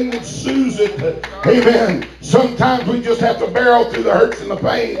little thing that soothes it. Amen. Sometimes we just have to barrel through the hurts and the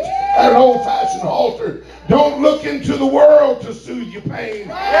pains at an old-fashioned altar. Don't look into the world to soothe your pain,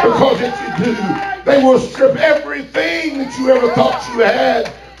 because if you do, they will strip everything that you ever thought you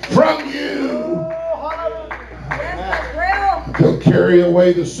had from you. They'll carry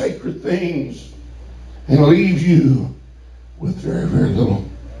away the sacred things and leave you with very, very little.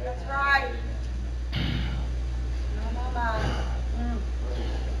 That's right.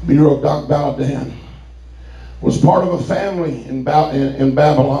 Berodach Baladan was part of a family in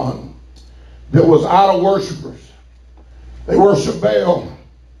Babylon that was idol worshipers. They worshiped Baal.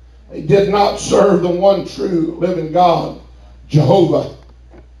 They did not serve the one true living God, Jehovah.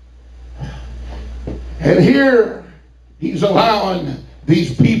 And here he's allowing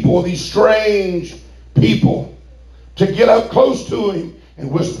these people, these strange people, to get up close to him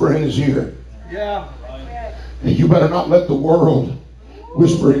and whisper in his ear. Yeah. And you better not let the world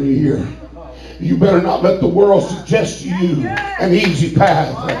whisper in your ear. You better not let the world suggest to you an easy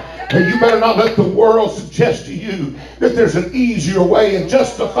path. And you better not let the world suggest to you that there's an easier way, and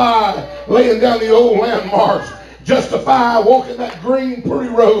justify laying down the old landmarks. Justify walking that green, pretty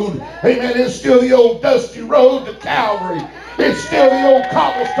road. Amen. It's still the old dusty road to Calvary. It's still the old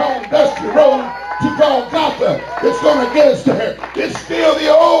cobblestone dusty road to Golgotha. It's going to get us there. It's still the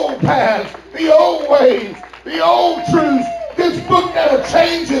old paths, the old ways, the old truths. This book never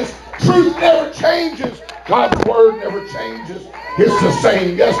changes. Truth never changes. God's word never changes. It's the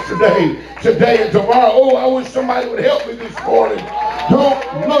same yesterday, today, and tomorrow. Oh, I wish somebody would help me this morning. Don't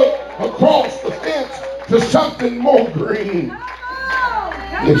look across the fence to something more green.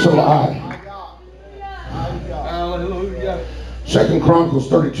 It's a lie. Hallelujah. 2 Chronicles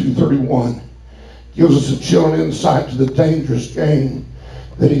 32:31 gives us a chilling insight to the dangerous game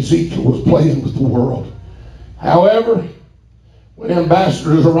that Ezekiel was playing with the world. However, when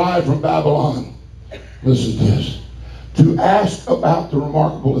ambassadors arrived from Babylon, listen to this, to ask about the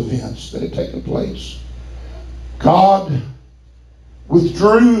remarkable events that had taken place, God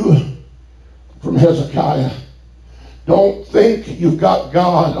withdrew from Hezekiah. Don't think you've got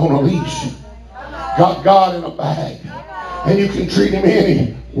God on a leash, got God in a bag, and you can treat him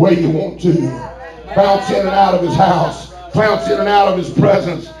any way you want to. Bounce in and out of his house, bounce in and out of his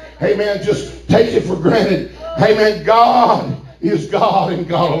presence. Amen. Just take it for granted. Amen. God is God and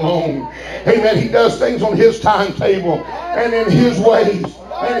God alone. Amen. He does things on his timetable and in his ways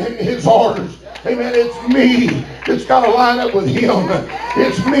and in his orders. Amen. It's me that's got to line up with him.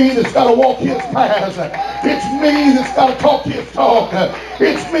 It's me that's got to walk his paths. It's me that's got to talk his talk.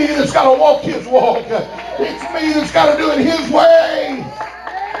 It's me that's got to walk his walk. It's me that's got to do it his way.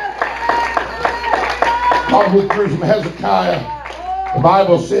 God withdrew from Hezekiah. The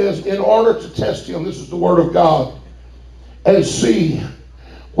Bible says, in order to test him, this is the word of God, and see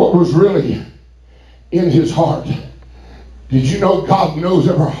what was really in his heart. Did you know God knows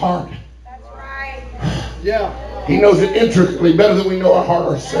every heart? That's right. Yeah. He knows it intricately better than we know our heart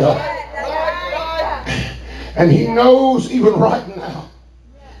ourselves. And he knows even right now,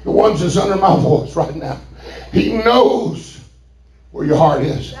 the ones that's under my voice right now, he knows where your heart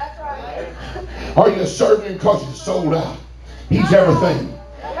is. That's right. Are you serving him because you're sold out? He's everything.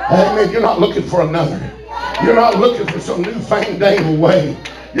 Amen. You're not looking for another. You're not looking for some new fandangled way.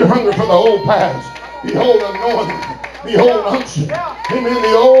 You're hungry for the old paths, the old anointing, the old unction. Amen.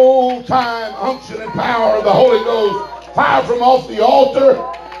 The old time unction and power of the Holy Ghost. Fire from off the altar.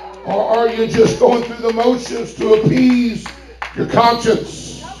 Or are you just going through the motions to appease your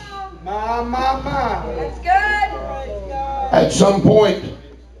conscience? My. That's good. At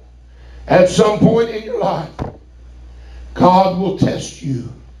some point in your life, God will test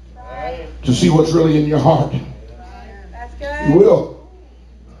you to see what's really in your heart. That's good. He will.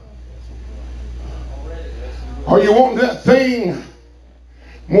 Are you wanting that thing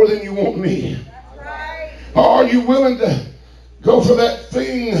more than you want me? Or are you willing to go for that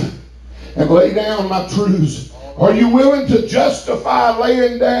thing and lay down my truths? Are you willing to justify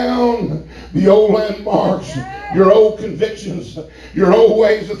laying down the old landmarks, your old convictions, your old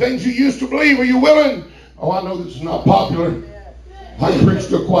ways, the things you used to believe? Are you willing? Oh, I know this is not popular. I can preach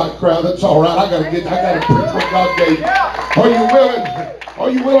to a quiet crowd. That's all right. I got to preach what God gave me. Are you willing? Are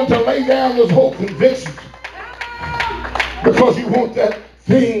you willing to lay down those old convictions? Because you want that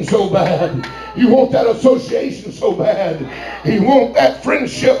thing so bad. You want that association so bad. You want that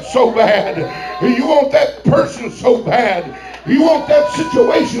friendship so bad. You want that person so bad. You want that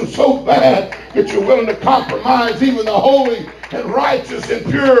situation so bad that you're willing to compromise even the holy and righteous and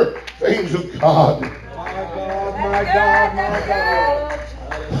pure things of God. My God, my God, my God.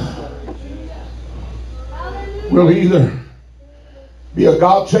 We'll either be a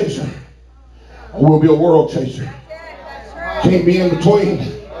God chaser or we'll be a world chaser. Can't be in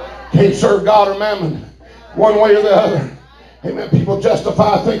between. Can't serve God or mammon. One way or the other. Amen. People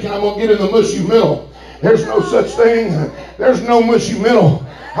justify thinking I'm going to get in the mushy middle. There's no such thing. There's no mushy middle.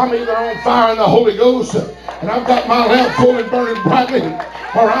 I'm either on fire in the Holy Ghost and I've got my lamp full and burning brightly,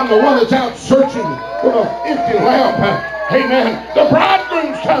 or I'm the one that's out searching with an empty lamp. Amen. The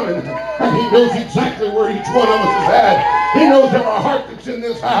bridegroom's coming, and he knows exactly where each one of us is at. He knows every heart that's in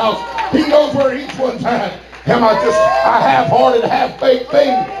this house. He knows where each one's at. Am I just a half-hearted, half-baked thing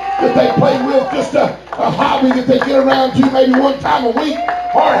that they play with, just a hobby that they get around to maybe one time a week?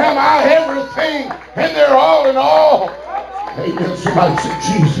 Or am I everything and they're all in all? Amen. Somebody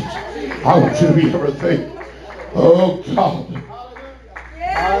say, Jesus, I want you to be everything. Oh, God.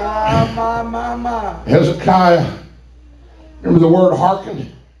 My. Hezekiah, remember the word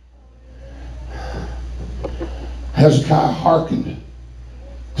hearkened? Hezekiah hearkened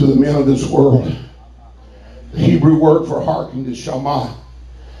to the men of this world. The Hebrew word for hearkened is shamah,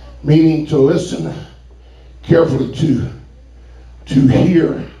 meaning to listen carefully to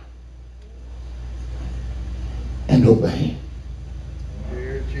hear and obey.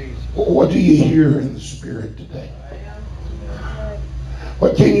 What do you hear in the Spirit today?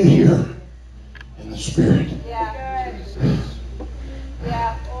 What can you hear in the Spirit? Yeah.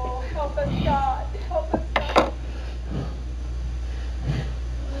 Yeah. Oh, help us, God. Help us, God.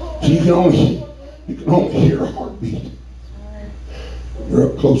 So you can only hear a heartbeat.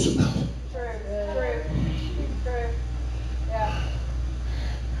 You're up close enough. True. Yeah.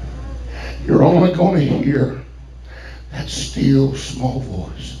 You're only going to hear that still small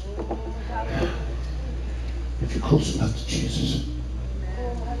voice if you're close enough to Jesus.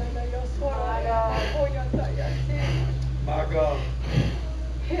 My God.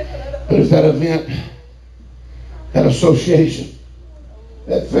 There's that event, that association,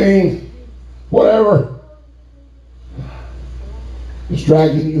 that thing, whatever, is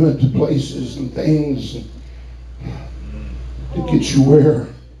dragging you into places and things to get you where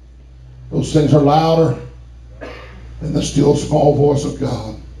those things are louder than the still small voice of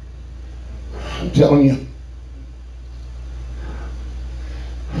God. I'm telling you,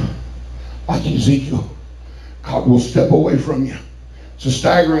 like Ezekiel, God will step away from you. It's a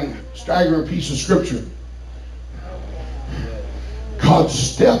staggering piece of scripture. God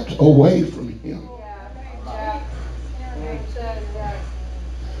stepped away from him.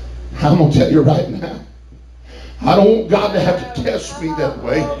 I'm going to tell you right now, I don't want God to have to test me that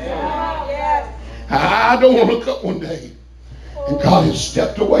way. I don't want to look up one day and God has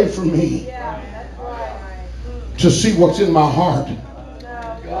stepped away from me to see what's in my heart.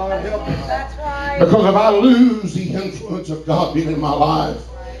 Because if I lose the influence of God being in my life,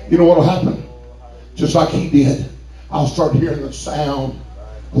 you know what will happen? Just like he did, I'll start hearing the sound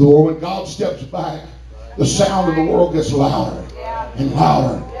of the world. When God steps back, the sound of the world gets louder and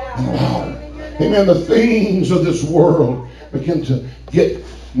louder and louder. Amen. The things of this world begin to get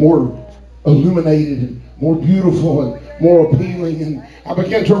more illuminated and more beautiful and more appealing. And I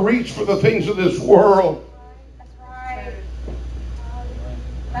begin to reach for the things of this world. That's right.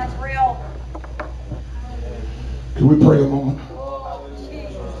 That's real. Can we pray a moment?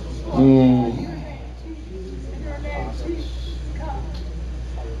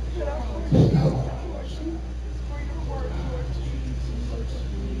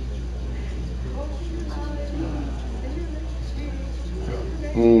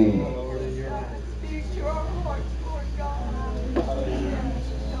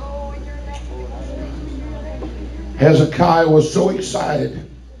 Hezekiah was so excited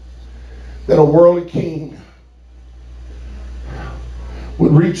that a worldly king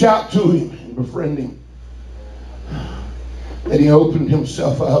would reach out to him and befriend him, that he opened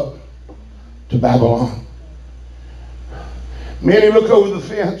himself up to Babylon. Many look over the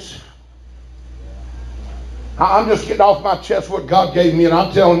fence. I'm just getting off my chest what God gave me, and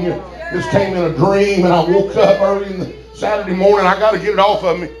I'm telling you, this came in a dream, and I woke up early in the Saturday morning. I got to get it off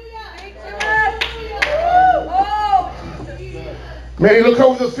of me. Many look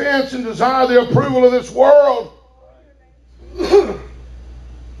over the fence and desire the approval of this world.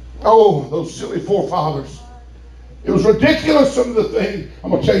 Oh, those silly forefathers. It was ridiculous, some of the things.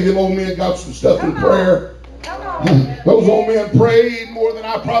 I'm going to tell you, them old men got some stuff in prayer. Those old men prayed more than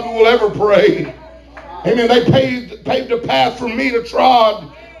I probably will ever pray. Amen. They paved a path for me to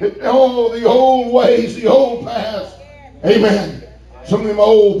trod. Oh, the old ways, the old paths. Amen. Some of them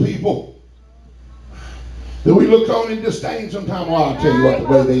old people that we look on in disdain sometimes. Well, I'll tell you what, the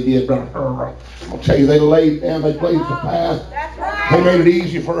way they did, brother. I'll tell you, they laid down, they blazed the path. They made it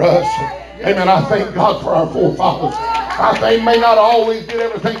easy for us. Amen. I thank God for our forefathers. They may not always did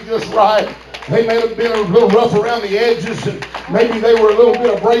everything just right. They may have been a little rough around the edges, and maybe they were a little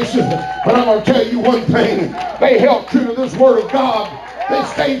bit abrasive. But I'm going to tell you one thing. They held true to this word of God. They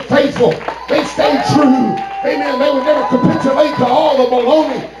stayed faithful. They stayed true. Amen. They would never capitulate to all the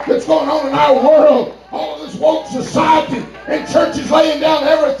baloney that's going on in our world. All of this woke society and churches laying down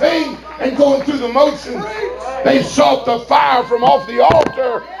everything and going through the motions. They sought the fire from off the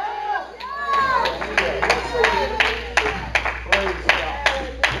altar.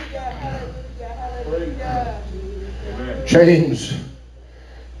 James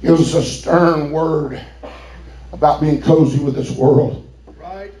gives us a stern word about being cozy with this world.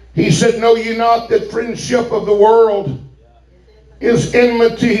 He said, know ye not that friendship of the world is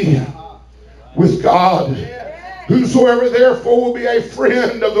enmity with God? Whosoever therefore will be a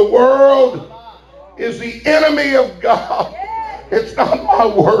friend of the world is the enemy of God. It's not my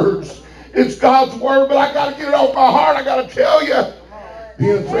words. It's God's word, but I got to get it off my heart. I got to tell you,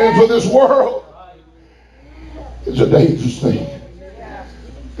 being friends with this world is a dangerous thing.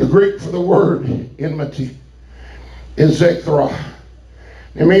 The Greek for the word enmity is ekthra.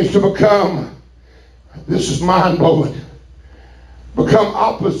 It means to become, this is mind-blowing, become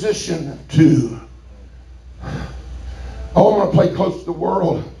opposition to. Oh, I'm going to play close to the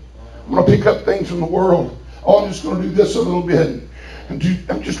world. I'm going to pick up things from the world. Oh, I'm just going to do this a little bit. I'm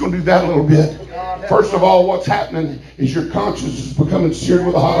just going to do that a little bit. First of all, what's happening is your conscience is becoming seared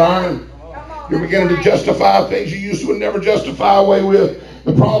with a hot iron. You're beginning to justify things you used to never justify away with.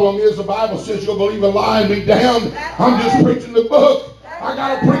 The problem is the Bible says you'll believe a lie and be damned. I'm just preaching the book. I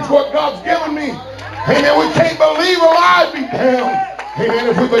got to preach what God's given me. Amen. We can't believe a lie and be damned. Amen.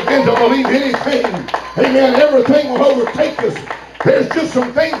 If we begin to believe anything, amen, everything will overtake us. There's just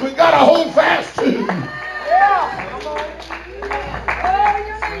some things we got to hold fast to.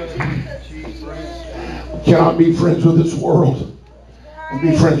 We cannot be friends with this world and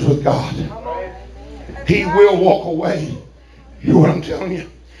be friends with God. He will walk away. You know what I'm telling you?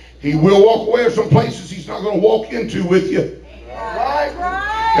 He will walk away. There's some places he's not going to walk into with you.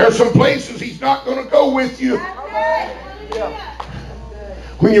 There's some places he's not going to go with you.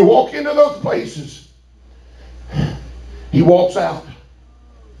 When you walk into those places, he walks out.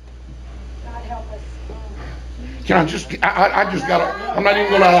 Can I just got to, I'm not even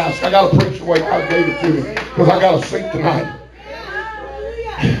going to ask. I got to preach the way God gave it to me because I got to sleep tonight.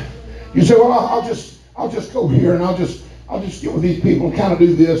 You say, well, I'll just go here and I'll just get with these people and kind of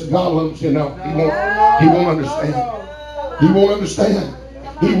do this. God loves you. No, he won't understand. He won't understand.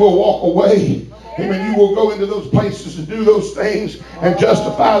 He will walk away. Amen. You will go into those places and do those things and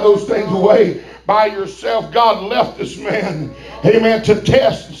justify those things away by yourself. God left this man, amen, to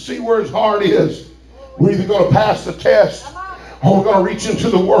test and see where his heart is. We're either going to pass the test or we're going to reach into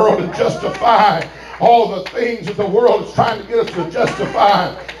the world and justify all the things that the world is trying to get us to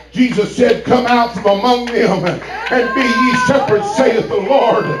justify. Jesus said, come out from among them and be ye separate, saith the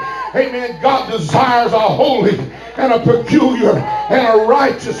Lord. Amen. God desires a holy and a peculiar and a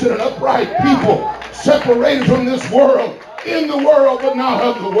righteous and an upright people separated from this world, in the world but not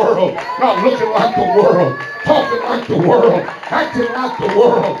of the world, not looking like the world, talking like the world, acting like the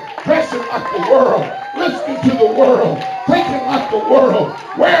world, dressing like the world, listening to the world, thinking like the world,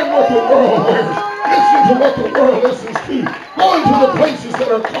 wearing what the world wears, listening to what the world listens to, going to the places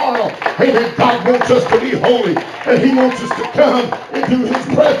that are carnal. Amen. God wants us to be holy, and he wants us to come into his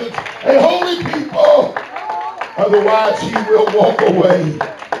presence, a holy people. Otherwise, he will walk away.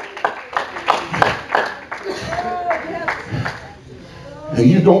 And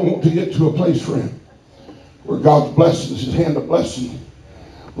you don't want to get to a place, friend, where God's blessings, his hand of blessing,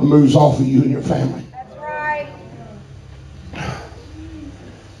 removes off of you and your family. That's right.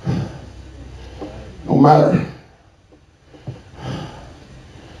 No matter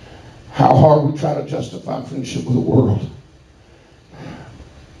how hard we try to justify friendship with the world,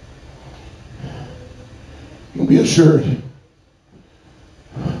 be assured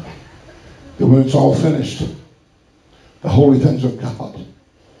that when it's all finished, the holy things of God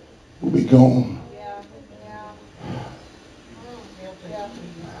will be gone.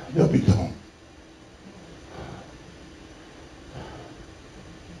 They'll be gone.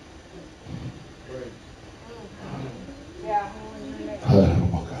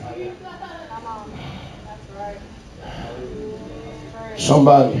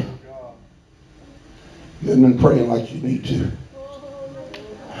 Somebody, you haven't been praying like you need to.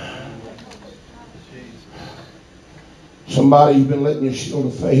 Somebody, you've been letting your shield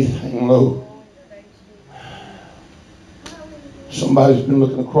of faith hang low. Somebody's been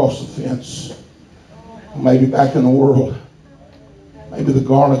looking across the fence. Maybe back in the world. Maybe the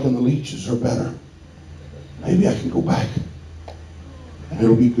garlic and the leeches are better. Maybe I can go back and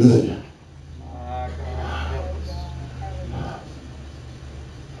it'll be good.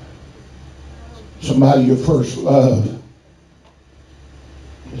 Somebody, your first love,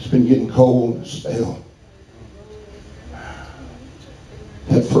 it's been getting cold and stale.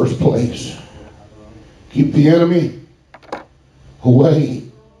 That first place. Keep the enemy away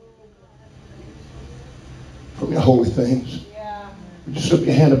from your holy things. You just slip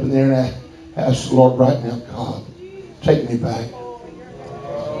your hand up in there and ask the Lord right now, God, take me back.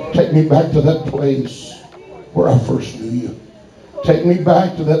 Take me back to that place where I first knew you. Take me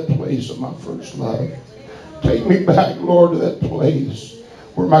back to that place of my first love. Take me back, Lord, to that place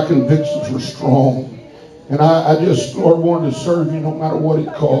where my convictions were strong. And I just, Lord, wanted to serve you no matter what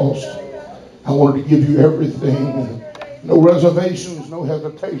it cost. I wanted to give you everything. No reservations, no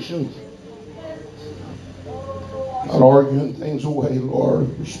hesitations. Not arguing things away, Lord,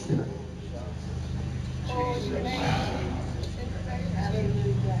 of your Spirit.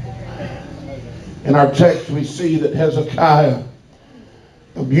 In our text, we see that Hezekiah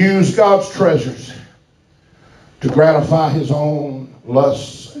abused God's treasures to gratify his own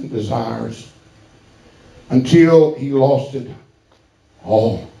lusts and desires until he lost it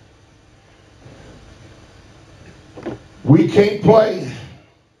all. We can't play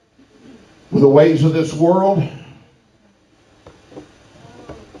with the ways of this world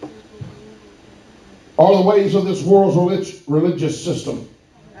or the ways of this world's religious system.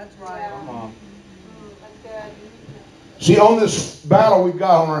 That's right. See, on this battle we've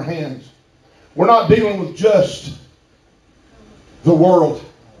got on our hands, we're not dealing with just the world.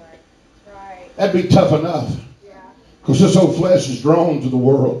 That'd be tough enough. Because this old flesh is drawn to the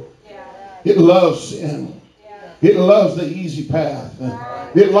world. It loves sin. It loves the easy path.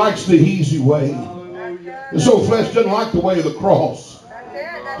 It likes the easy way. This old flesh doesn't like the way of the cross.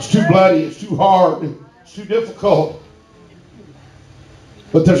 It's too bloody. It's too hard. It's too difficult.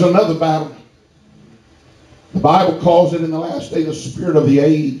 But there's another battle. The Bible calls it in the last day the spirit of the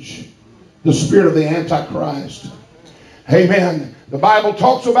age. The spirit of the Antichrist. Amen. The Bible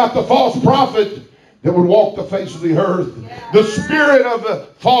talks about the false prophet that would walk the face of the earth. The spirit of the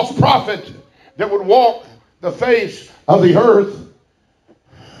false prophet that would walk the face of the earth.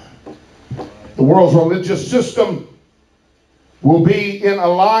 The world's religious system will be in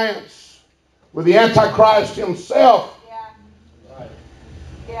alliance with the Antichrist himself.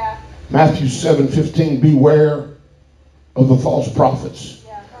 Matthew 7:15, beware of the false prophets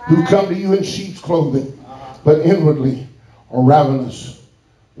who come to you in sheep's clothing, but inwardly are ravenous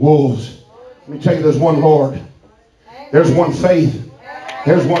wolves. Let me tell you, there's one Lord. There's one faith.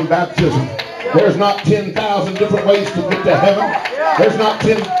 There's one baptism. There's not 10,000 different ways to get to heaven. There's not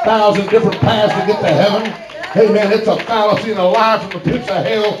 10,000 different paths to get to heaven. Amen. It's a fallacy and a lie from the pits of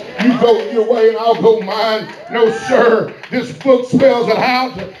hell. You go your way and I'll go mine. No, sir. This book spells it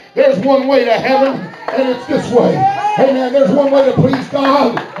out. There's one way to heaven, and it's this way. Amen. There's one way to please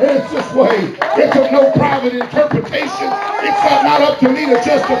God, and it's this way. It's of no private interpretation. It's not up to me to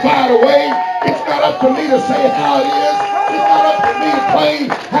justify it away. It's not up to me to say how it is. It's not up to me to claim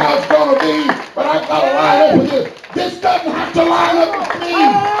how it's going to be. But I've got to line up with this. This doesn't have to line up with me.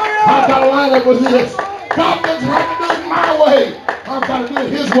 I've got to line up with this. God doesn't have to do it my way. I've got to do it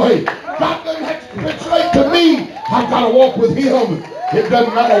his way. God doesn't have to capitulate to me. I've got to walk with him. It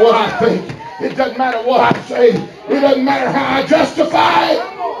doesn't matter what I think. It doesn't matter what I say. It doesn't matter how I justify it.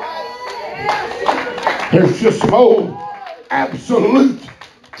 There's just some old absolute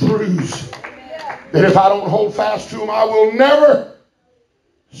truths that if I don't hold fast to them, I will never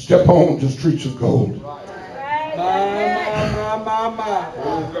step on to streets of gold. Oh,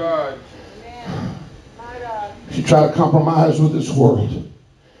 God. If you try to compromise with this world,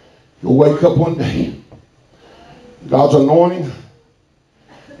 you'll wake up one day. God's anointing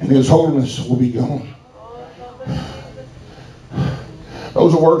and his holiness will be gone.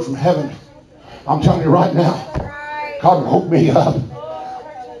 Those are words from heaven. I'm telling you right now. God woke me up.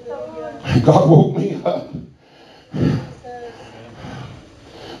 God woke me up.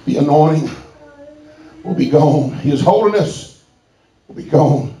 The anointing will be gone. His holiness will be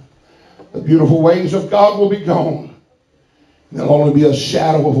gone. The beautiful ways of God will be gone. And there'll only be a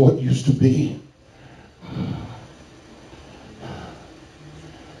shadow of what used to be.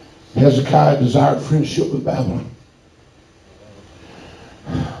 Hezekiah desired friendship with Babylon.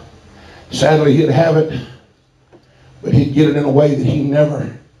 Sadly, he'd have it, but he'd get it in a way that he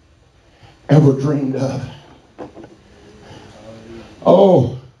never, ever dreamed of.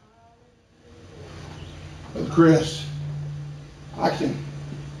 Oh, Brother Chris, I can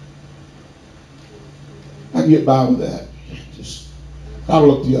get by with that. Just, I'll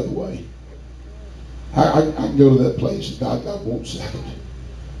look the other way. I can go to that place and God won't say it.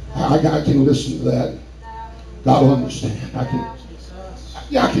 I can listen to that. God will understand. I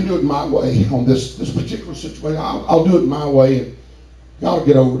can do it my way on this particular situation. I'll do it my way, and God will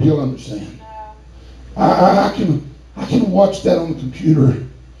get over it. He'll understand. I can watch that on the computer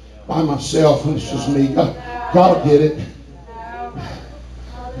by myself, and it's just me. God will get it.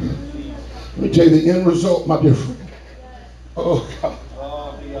 Let me tell you the end result, my dear friend. Oh, God.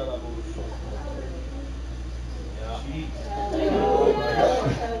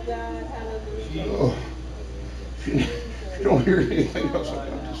 Oh, if you don't hear anything else I got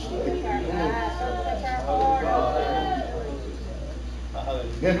to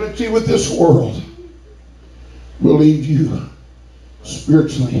say. Enmity with this world will leave you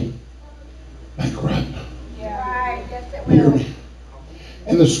spiritually bankrupt. Hear me?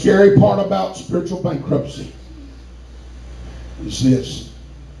 And the scary part about spiritual bankruptcy is this.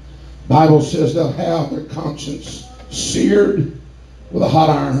 The Bible says they'll have their conscience seared with a hot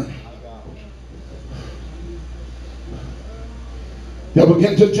iron. They'll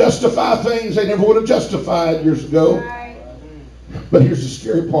begin to justify things they never would have justified years ago. But here's the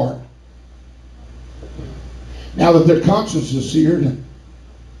scary part. Now that their conscience is seared,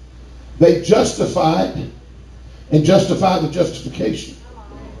 they justified and justify the justification.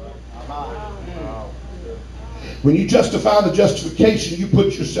 When you justify the justification, you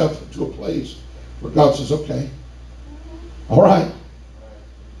put yourself into a place where God says, okay, all right,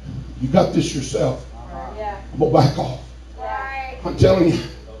 you got this yourself. I'm going to back off. I'm telling you,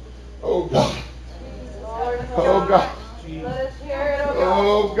 oh God, oh God,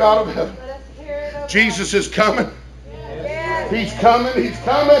 oh God of heaven, Jesus is coming. He's coming, He's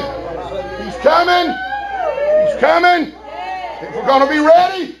coming, He's coming, He's coming. If we're going to be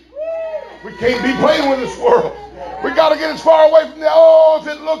ready, we can't be playing with this world. We got to get as far away from if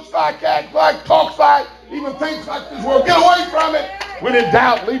it looks like, acts like, talks like, even thinks like this world, get away from it. When in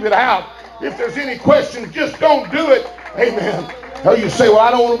doubt, leave it out. If there's any question, just don't do it. Amen. Now you say, well,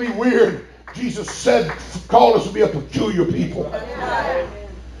 I don't want to be weird. Jesus said, called us to be a peculiar people.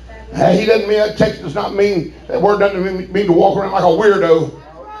 He doesn't mean, that text does not mean, that word doesn't mean to walk around like a weirdo.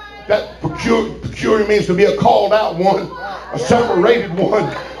 That peculiar means to be a called out one, a separated one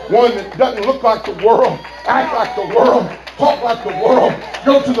that doesn't look like the world, act like the world, talk like the world,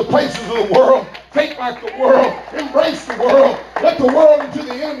 go to the places of the world, think like the world, embrace the world, let the world into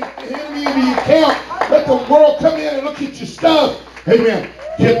the enemy into your camp, let the world come in and look at your stuff. Amen.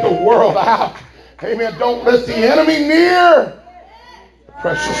 Get the world out. Amen. Don't let the enemy near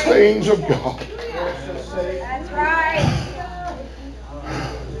precious things of God. That's right.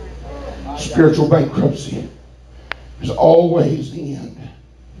 Spiritual bankruptcy is always the end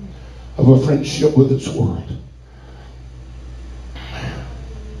of a friendship with its world.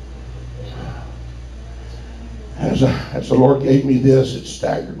 As the Lord gave me this, it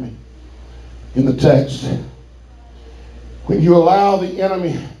staggered me in the text. When you allow the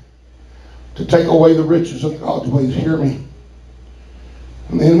enemy to take away the riches of God's ways, hear me.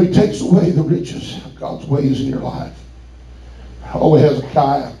 When the enemy takes away the riches of God's ways in your life. Oh,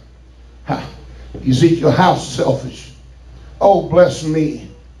 Hezekiah, Ezekiel, how selfish. Oh, bless me.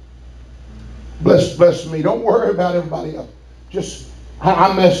 Bless me. Don't worry about everybody else. Just,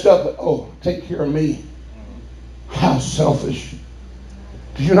 I messed up, but oh, take care of me. How selfish.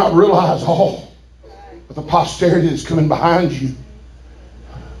 Do you not realize all of the posterity that's coming behind you?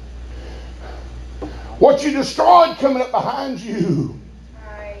 What you destroyed coming up behind you.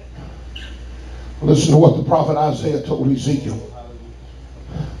 Right. Listen to what the prophet Isaiah told Ezekiel.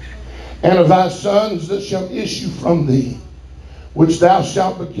 And of thy sons that shall issue from thee, which thou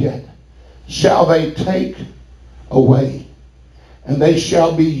shalt beget, shall they take away, and they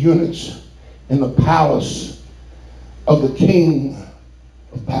shall be eunuchs in the palace of the king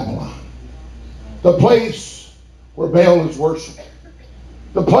of Babylon. The place where Baal is worshipped.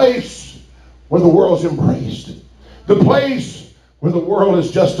 The place where the world is embraced. The place where the world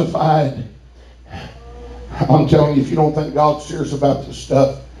is justified. I'm telling you, if you don't think God's serious about this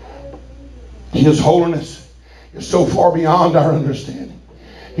stuff, His holiness is so far beyond our understanding.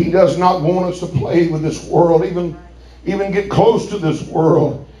 He does not want us to play with this world, even get close to this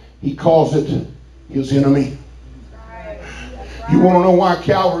world. He calls it His enemy. You want to know why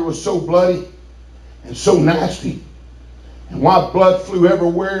Calvary was so bloody and so nasty? And why blood flew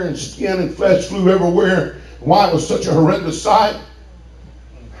everywhere and skin and flesh flew everywhere? And why it was such a horrendous sight?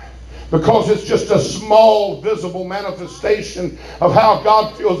 Because it's just a small, visible manifestation of how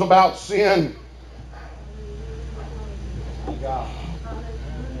God feels about sin.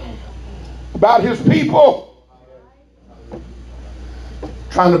 About His people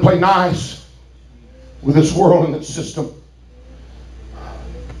trying to play nice with this world and its system.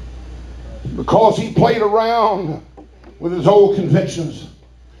 Because He played around with His old convictions.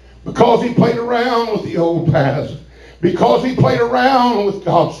 Because He played around with the old past. Because He played around with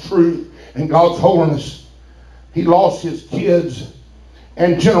God's truth and God's holiness. He lost His kids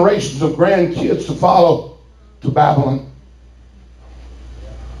and generations of grandkids to follow to Babylon.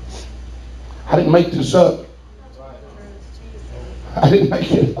 I didn't make this up. I didn't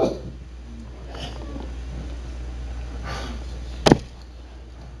make it up.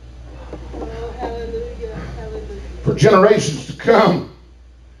 For generations to come,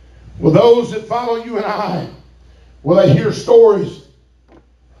 will those that follow you and I, will they hear stories?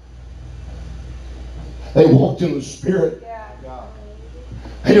 They walked in the Spirit.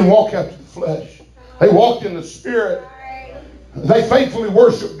 They didn't walk after the flesh. They walked in the Spirit. They faithfully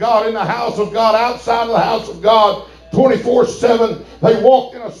worshiped God in the house of God, outside of the house of God, 24/7. They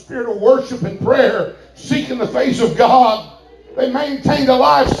walked in a spirit of worship and prayer, seeking the face of God. They maintained a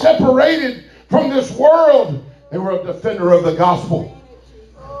life separated from this world. They were a defender of the gospel.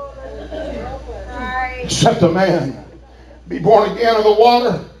 Except a man be born again of the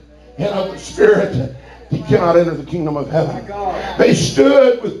water and of the Spirit, he cannot enter the kingdom of heaven. They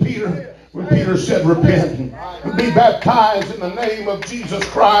stood with Peter when Peter said, repent and be baptized in the name of Jesus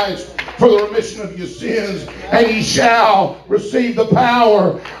Christ for the remission of your sins, and ye shall receive the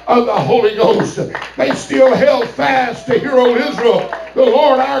power of the Holy Ghost. They still held fast to hear, O Israel, the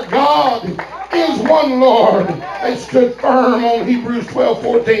Lord our God is one Lord. They stood firm on Hebrews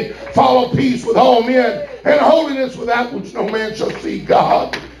 12:14. Follow peace with all men and holiness, without which no man shall see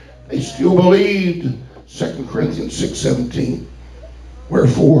God. They still believed 2 Corinthians 6:17.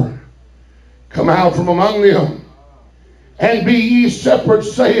 Wherefore, come out from among them, and be ye separate,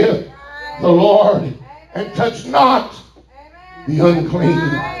 saith the Lord, and touch not the unclean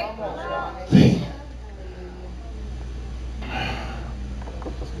thing.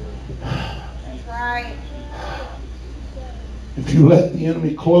 If you let the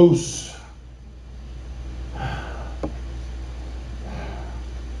enemy close,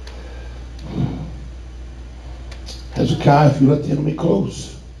 Hezekiah, if you let the enemy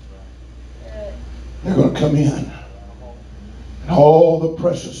close, they're going to come in. And all the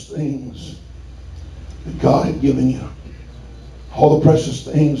precious things that God had given you, all the precious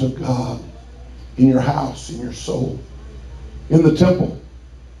things of God in your house, in your soul, in the temple.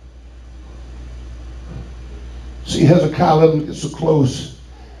 See, Hezekiah let them get so close.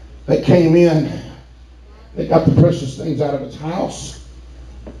 They came in. They got the precious things out of his house.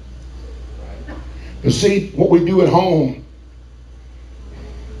 You see, what we do at home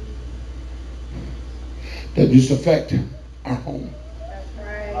doesn't just affect our home. That's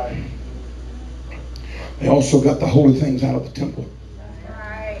right. They also got the holy things out of the temple. That's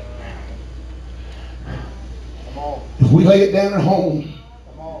right. If we lay it down at home,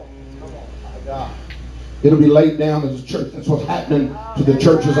 it'll be laid down as a church. That's what's happening to the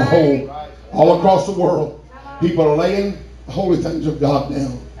church as a whole. All across the world, people are laying the holy things of God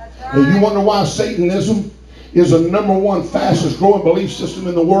down. And you wonder why Satanism is the #1 fastest growing belief system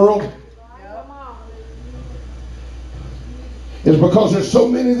in the world? It's because there's so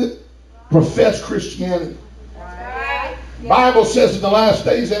many that profess Christianity. The Bible says in the last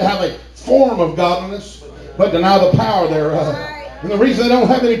days they have a form of godliness, but deny the power thereof. And the reason they don't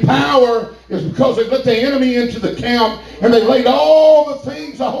have any power is because they let the enemy into the camp and they laid all the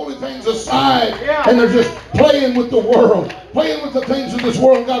things, the holy things aside, and they're just playing with the world, playing with the things of this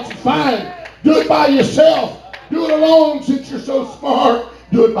world. God said, fine, do it by yourself. Do it alone since you're so smart.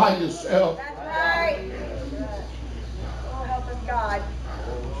 Do it by yourself. That's right. Oh, help us, God.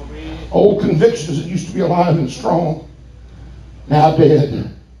 Old convictions that used to be alive and strong, now dead.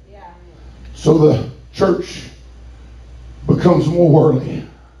 Yeah. So the church becomes more worldly.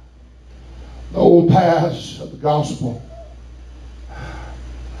 The old paths of the gospel,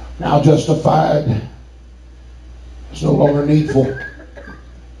 now justified It's no longer needful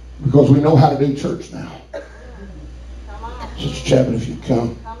because we know how to do church now. Sister Chapman, if you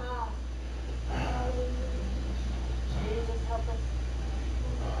come.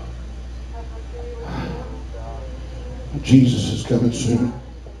 Jesus is coming soon.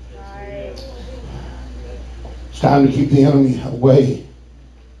 It's time to keep the enemy away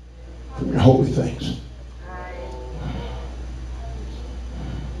from your holy things.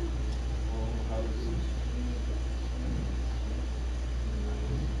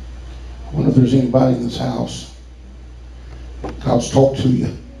 I wonder if there's anybody in this house, God's talked to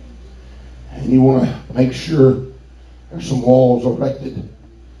you, and you want to make sure there's some walls erected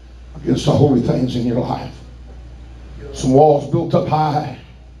against the holy things in your life. Some walls built up high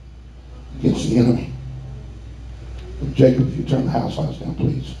against the enemy. Jacob, if you turn the house lights down,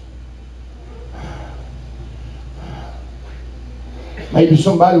 please. Maybe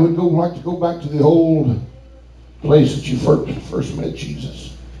somebody would like to go back to the old place that you first met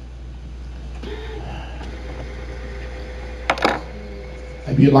Jesus.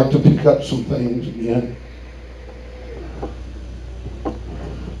 Maybe you'd like to pick up some things again.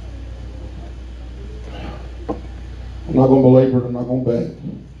 I'm not going to belabor it. I'm not going to beg.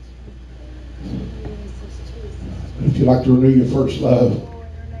 But if you'd like to renew your first love,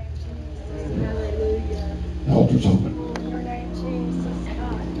 the altar's open.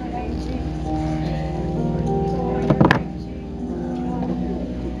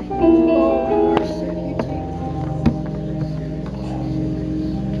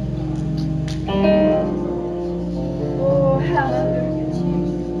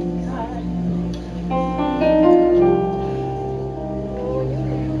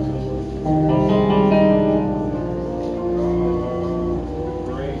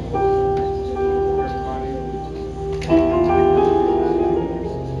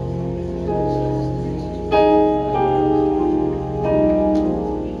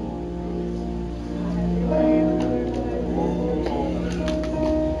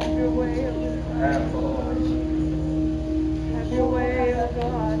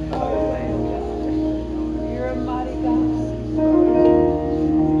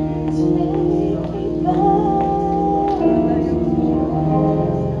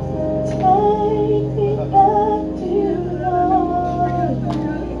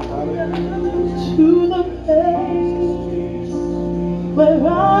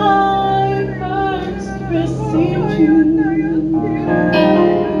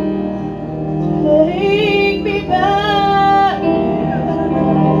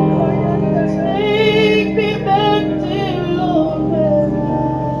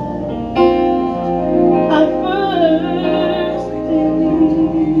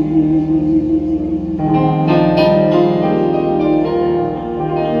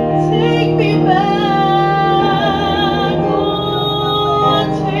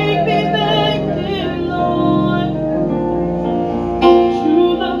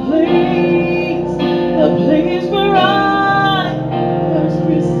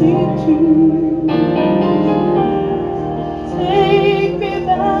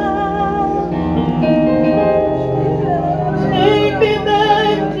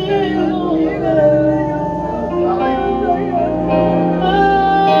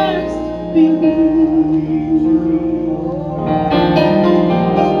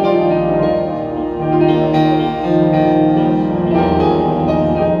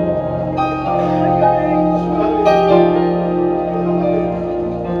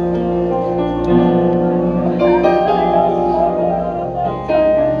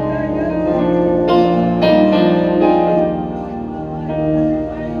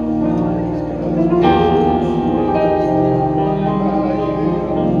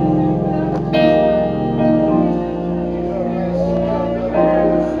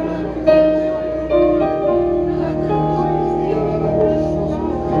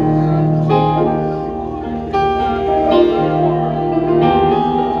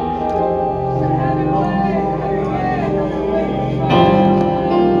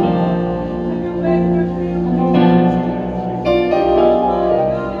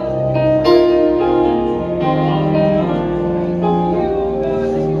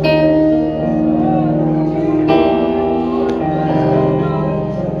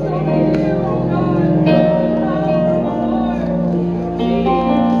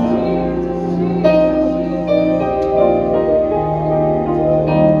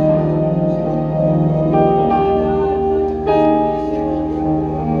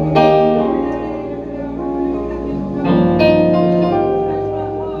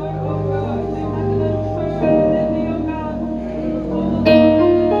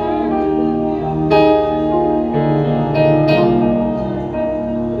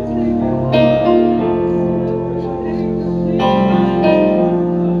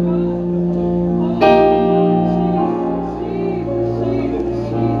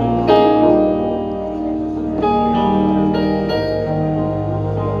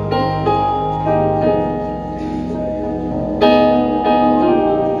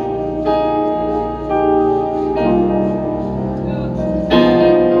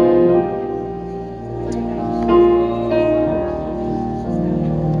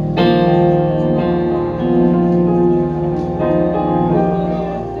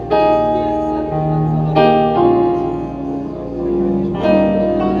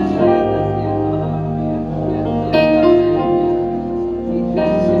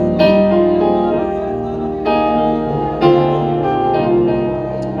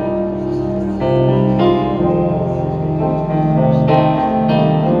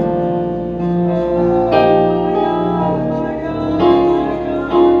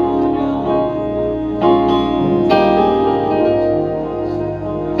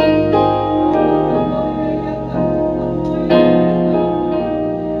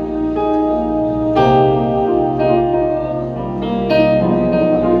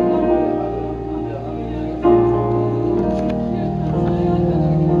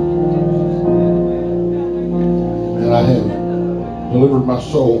 delivered my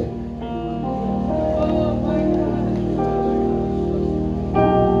soul.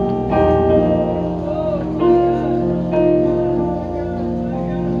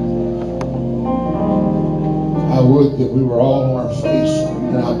 I would that we were all on our face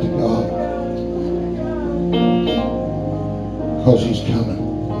crying out to God, because He's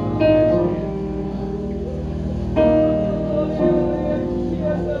coming.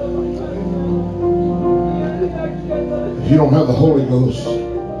 If you don't have the Holy Ghost,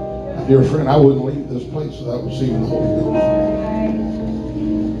 my dear friend, I wouldn't leave this place without receiving the Holy Ghost.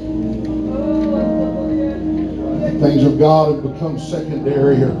 Things of God have become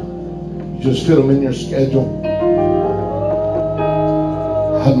secondary, or you just fit them in your schedule.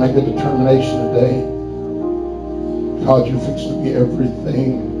 I'd make a determination today. God, you're fixed to be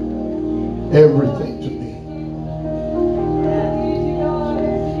everything to me.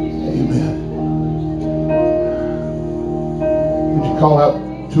 Amen. Would you call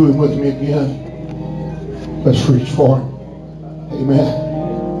out to Him with me again? Let's reach for Him. Amen.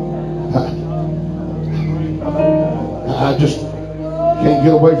 I just can't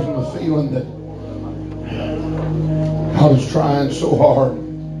get away from the feeling that God is trying so hard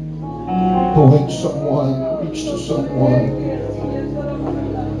to wake someone, reach to someone.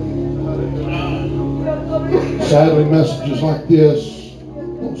 Sadly, messages like this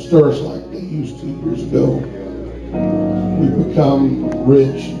don't stir us like they used to years ago. We've become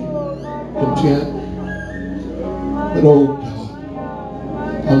rich and content. But oh God,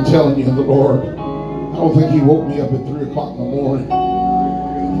 I'm telling you, the Lord, I don't think He woke me up at 3 o'clock in the morning.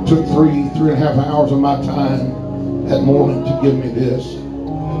 He took three and a half hours of my time that morning to give me this.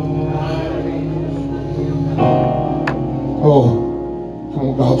 Oh, come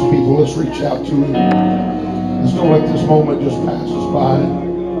on, God's people, let's reach out to Him. Let's don't let this moment just pass us by.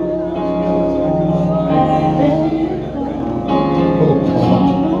 Oh,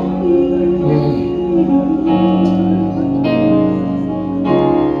 God.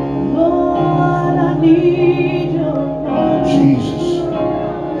 Lord, I need your love. Jesus.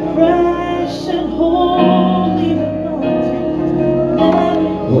 Fresh and holy anointing. Let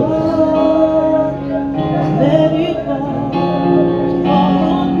it Oh, God. fall. Let it fall. Fall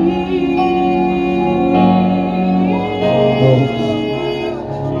on me. Oh,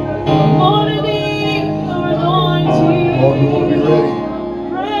 Lord, I need your anointing. Lord, we want to be ready.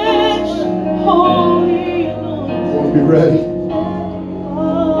 Fresh, holy anointing. We want to be ready.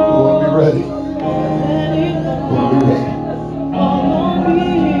 We want to be ready. Let it We want to be ready. fall on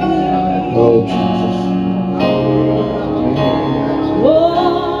me. Oh, Jesus.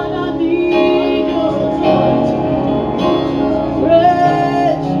 Lord, I need your anointing.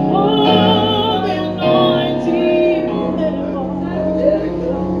 Fresh, holy anointing. Let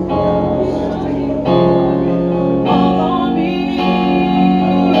it fall on me.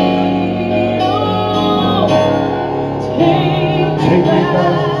 Oh, take me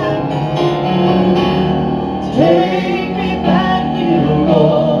back. Take me back, dear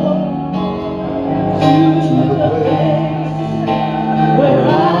Lord, to the place where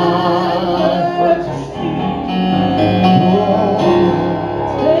I first received you.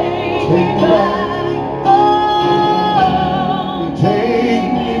 Take me back, oh,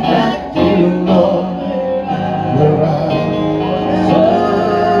 Take me back, dear Lord, where I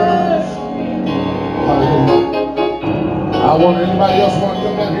first. Hallelujah. I want anybody else want to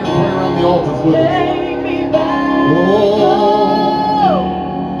come down here and pray around the altars with us. Take me back, Oh,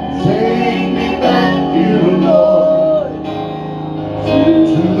 take me back, dear Lord,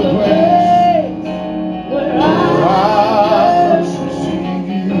 to the place where I first received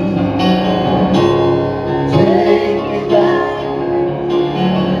you.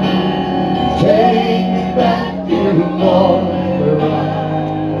 Take me back, dear Lord, where I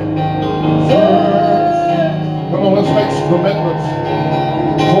first. Come on, let's make some commitments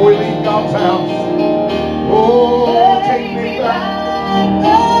before we leave God's house. Oh, take me back.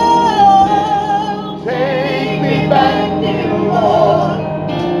 Take me back, dear Lord,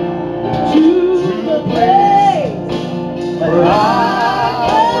 to the place where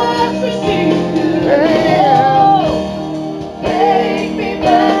I first received you. am. Take me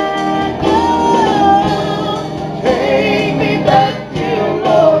back, oh, Take me back, dear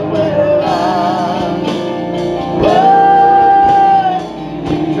Lord, where I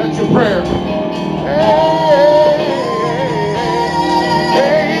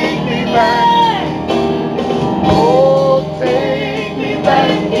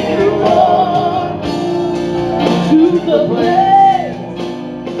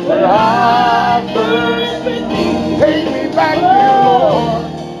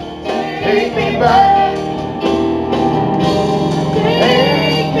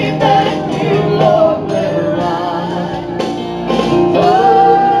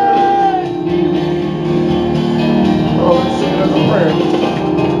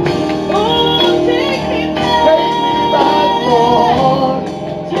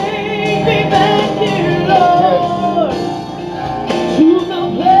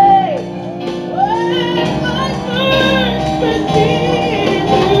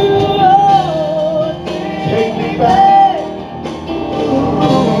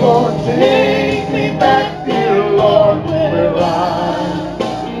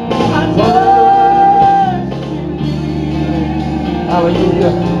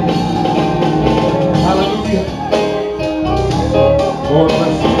Hallelujah. Hallelujah. Lord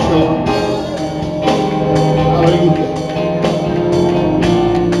bless you, children. Hallelujah.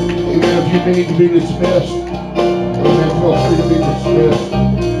 Amen. If you need to be dismissed, amen, feel free to be dismissed.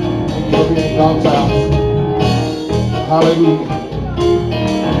 And you'll be in God's house. Hallelujah.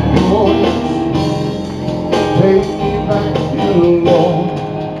 Lord, take me back to the Lord.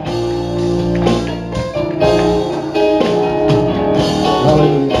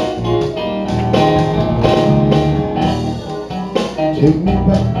 Hallelujah. Take me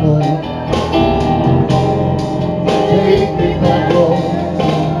back, Lord. Take me back, Lord.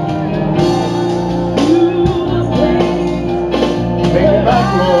 Take me back,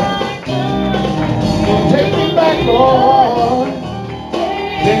 Lord. Take me back, Lord.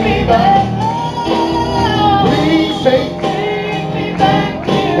 Take me back. Please take me back.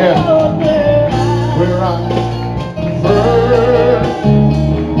 Yeah. Where I first.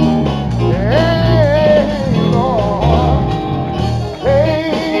 Yeah, Lord.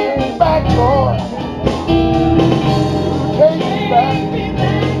 Take me back, Lord. Take me back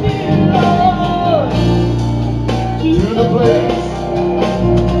to the place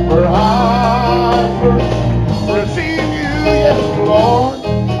where I first received you. Yes, Lord.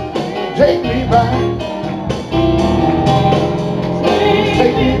 Take me back.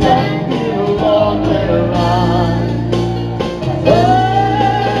 Take me back to the Lord where I first.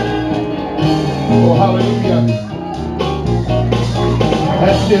 Oh, hallelujah.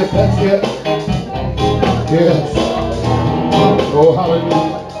 That's it. That's it. Yes. Oh,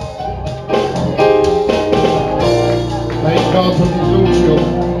 hallelujah. Thank God for these little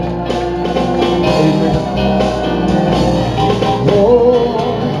children. Amen. Oh,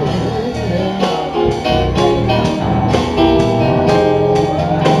 yeah.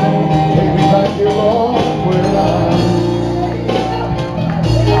 Take me back, dear Lord, where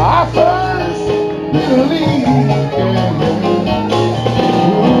I first believed. Yeah.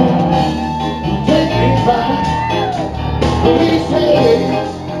 Take me back. Please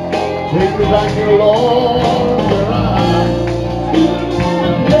take me back, dear Lord, where I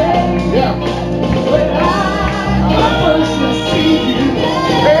first received you.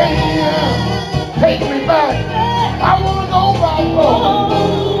 Hey, yeah. Take me back. I want to go back, Lord.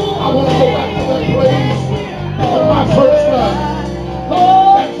 I want to go back to that place of my first love.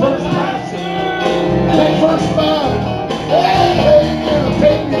 That first passion. That first love. Hey, yeah.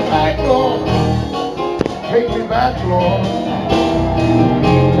 Take me back, Lord. Take me back, Lord.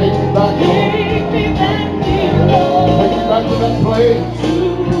 Take me back, Lord. Take me back to that place.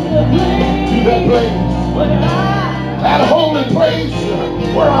 To that place. That holy place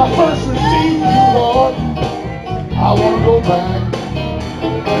where I first received you, Lord. I want to go back.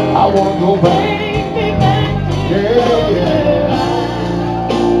 I want to go back. Yeah, yeah.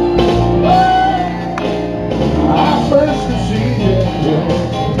 I first received you. Yeah.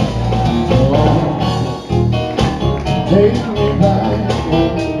 Lord, take me back.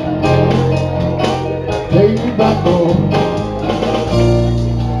 Take me back, Lord.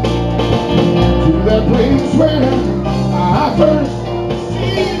 To that place where I first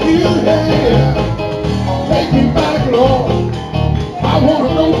received you. Yeah. Take me back, Lord. I want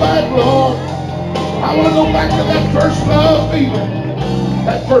to go back, Lord. I want to go back to that first love, feeling.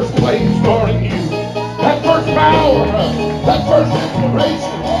 That first place, Lord, in you. That first power. That first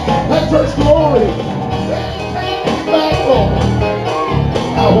inspiration. That first glory. Take me back, Lord.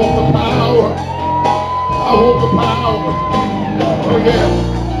 I want the power. I want the power. Oh, yeah.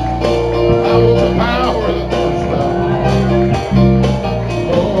 I want the power of the first love.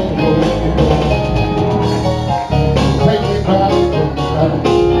 Oh, take me back.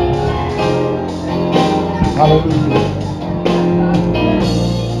 Hallelujah.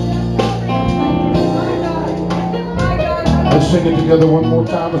 Let's sing it together one more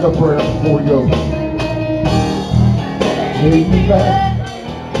time as a prayer before we go. Take me back.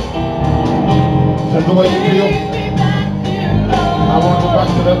 Is that the way you feel? I want to go back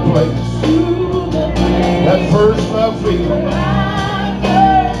to that place. That first love feeling.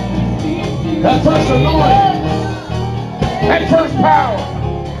 That first anointing. That first power.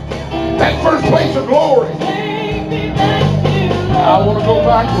 That first place of glory. I want to go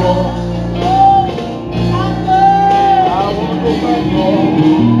back, Lord. I want to go back, Lord.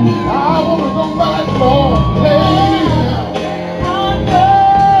 I want to go back, Lord.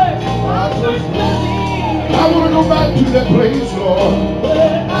 I want to go back to that place, Lord,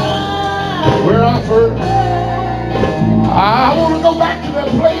 where I first. I want to go back to that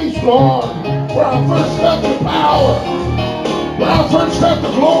place, Lord, where I first felt the power, where I first felt the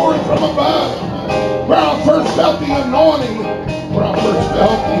glory from above, where I first felt the anointing, where I first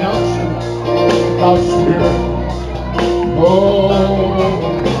felt the unction of God's Spirit.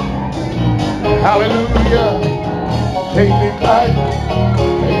 Oh, hallelujah. Take me back,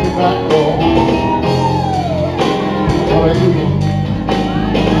 Lord. Hallelujah.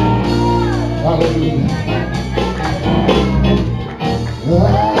 Hallelujah.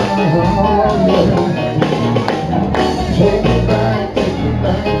 Oh, yeah. Take me back,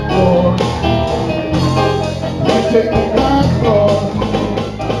 Lord. Take me back, Lord.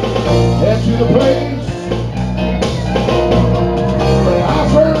 And to the place where I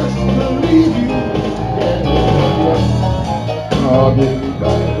first believed you. Yeah. Oh, take me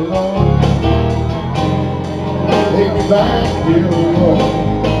back, Lord. Take me back, dear Lord.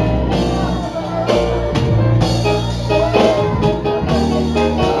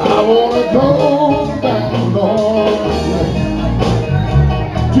 I want to go back, Lord,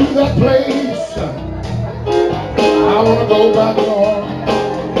 to that place. I want to go back, Lord.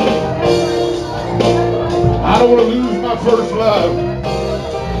 I don't want to lose my first love.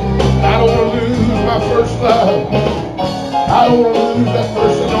 I don't want to lose my first love. I don't want to lose that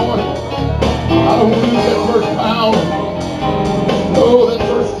first anointing. I don't want to lose that first power. No, that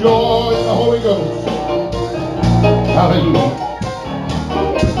first joy in the Holy Ghost. Hallelujah.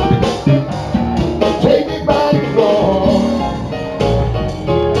 Take me back, Lord.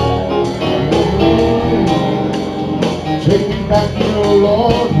 Take me back, dear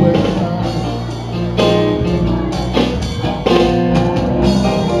Lord, where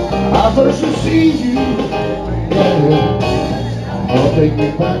I first received you. Yeah. Oh, take me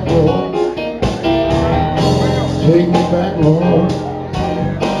back, Lord. Take me back, Lord.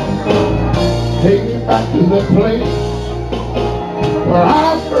 Take me back to the place where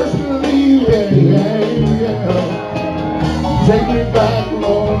I first believed. Yeah. Take me back,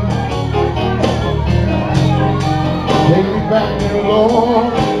 Lord. Take me back, dear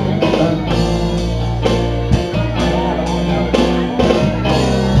Lord.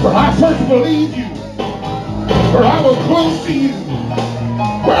 Where I first believed you. Where I was close to you.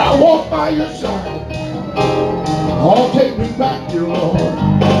 Where I walked by your side. Oh, take me back, dear Lord.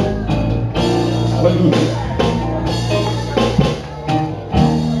 Hallelujah.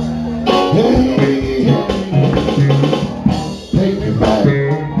 Hey, take me back.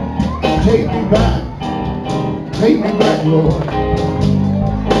 Take me back. Take me back, Lord.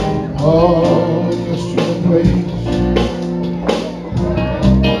 Oh, yes, to the place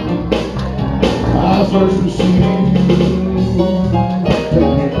I first received you.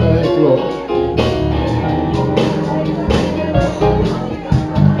 Take me back, Lord.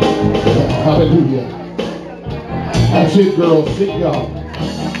 Hallelujah. That's it, girl. Seek God.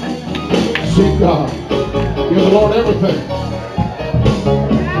 Seek God. Give the Lord everything.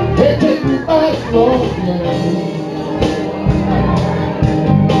 Hey, take me back, Lord.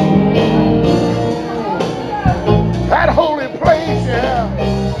 That holy place, yeah,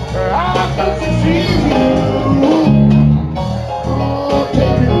 where I first received you. Oh,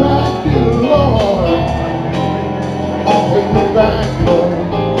 take me back, dear Lord. Take me back,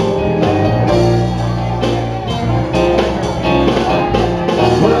 Lord.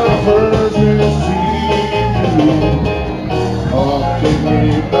 Where I first received you. Oh, take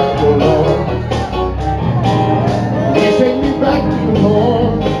me back, oh Lord. Please take me back, dear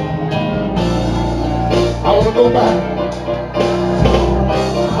Lord. I want to go back.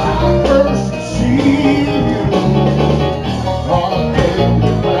 I first received you. Oh, take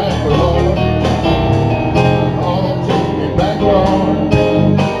me back, Lord. Oh, take me back, Lord,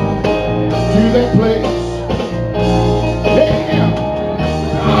 to that place. Yeah,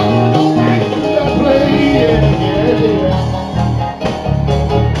 I want to go back to that place. Yeah.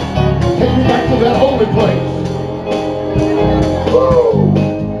 Take me back to that holy place. Woo!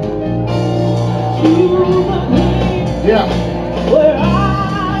 Yeah. Where I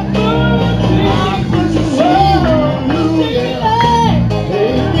first received you.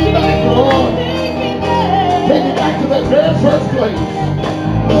 Take me back, Lord. Take me back to that very first place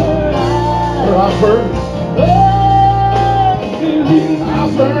where I first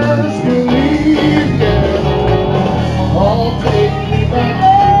believed. Yeah. Oh, take me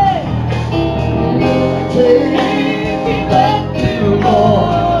back. Take me back, dear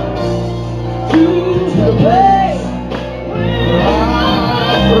Lord, to the place where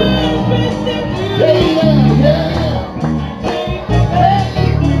I first. Yeah.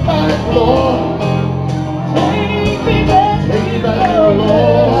 Take me back, Lord. Take me back,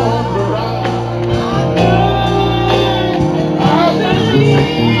 Lord, where I first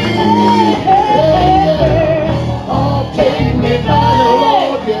received.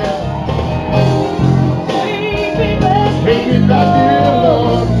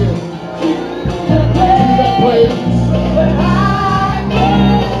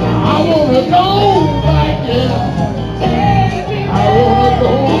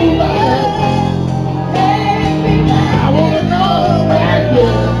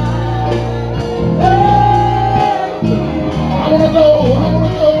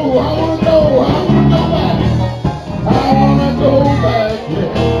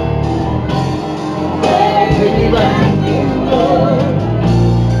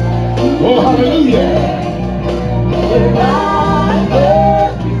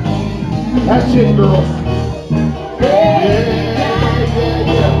 girls. Yeah,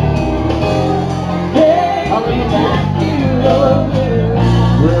 yeah. Hallelujah.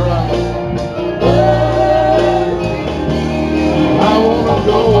 Where I wanna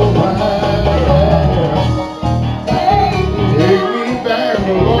go back. Take me back,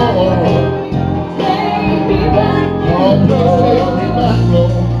 Lord. Take me back, Oh, please take me back,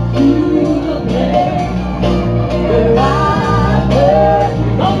 Lord. to the place where I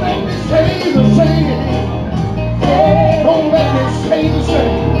first Don't let me say the same. Don't let me say the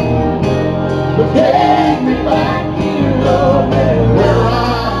same. But take me back where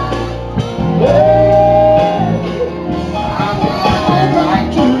I'm going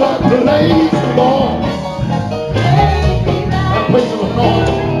back to that place, Lord. That place of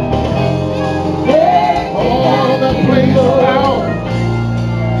anointing. Oh, that place of power.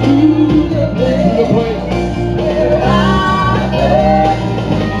 To the place.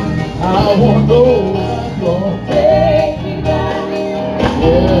 I want to go back, Lord.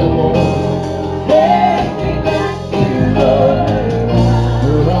 Yeah, Lord.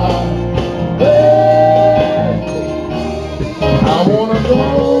 I want to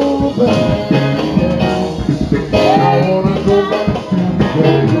go back. I want to go back to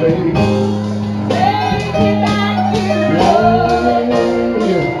that place.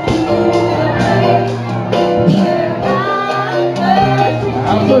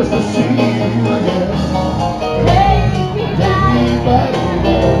 I thirst to see you again. Take me back,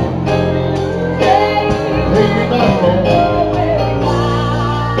 Lord. Take me back, Lord.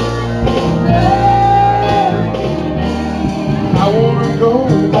 I want to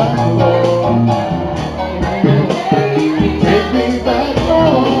go back, Lord. Take me back,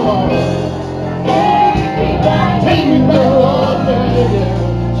 Lord. Take me back, Lord.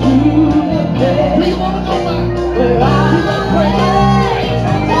 Do you want to go back? You want to pray?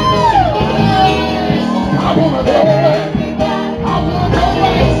 I want to go back. I want to go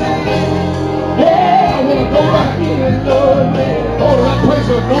back. I want to go back. Oh, to that place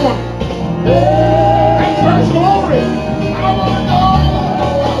of anointing. That first glory. I want to go.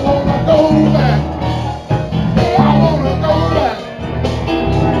 I want to go back. I want to go back.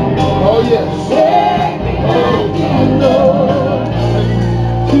 Oh, yes. Oh, Lord.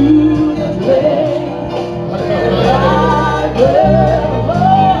 To the place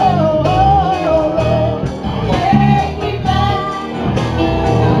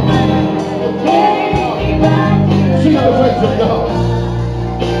see the face of God.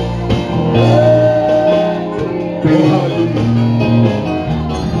 Oh, hallelujah.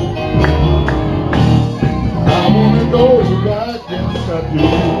 I want to go back, yes, I do.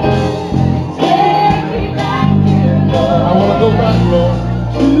 I want to go back, Lord.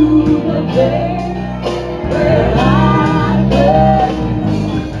 To the place where I was.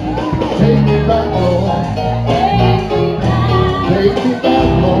 Take me back, Lord. Take me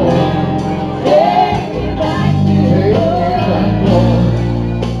back, Lord. Take me back, Lord.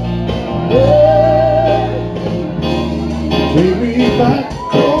 Take me back,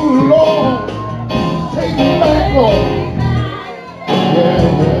 oh Lord. Take me back, Lord. Yeah,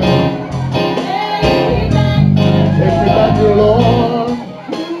 yeah. Take me back, Lord,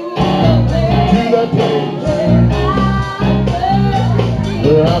 to that place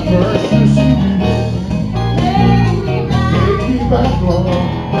where I first received you. Take me back,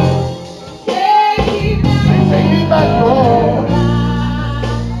 Lord. Take me back, Lord.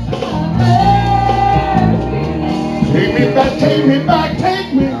 Take me back, take me back,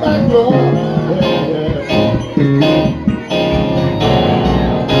 take me back, Lord. Yeah, yeah.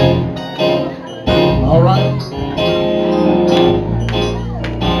 All right.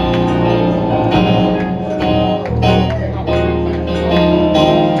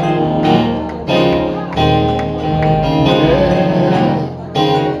 Yeah.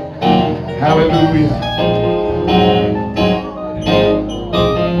 Hallelujah.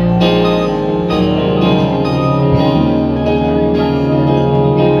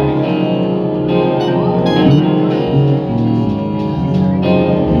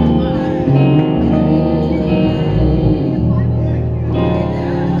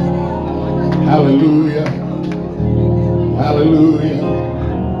 Hallelujah. Hallelujah.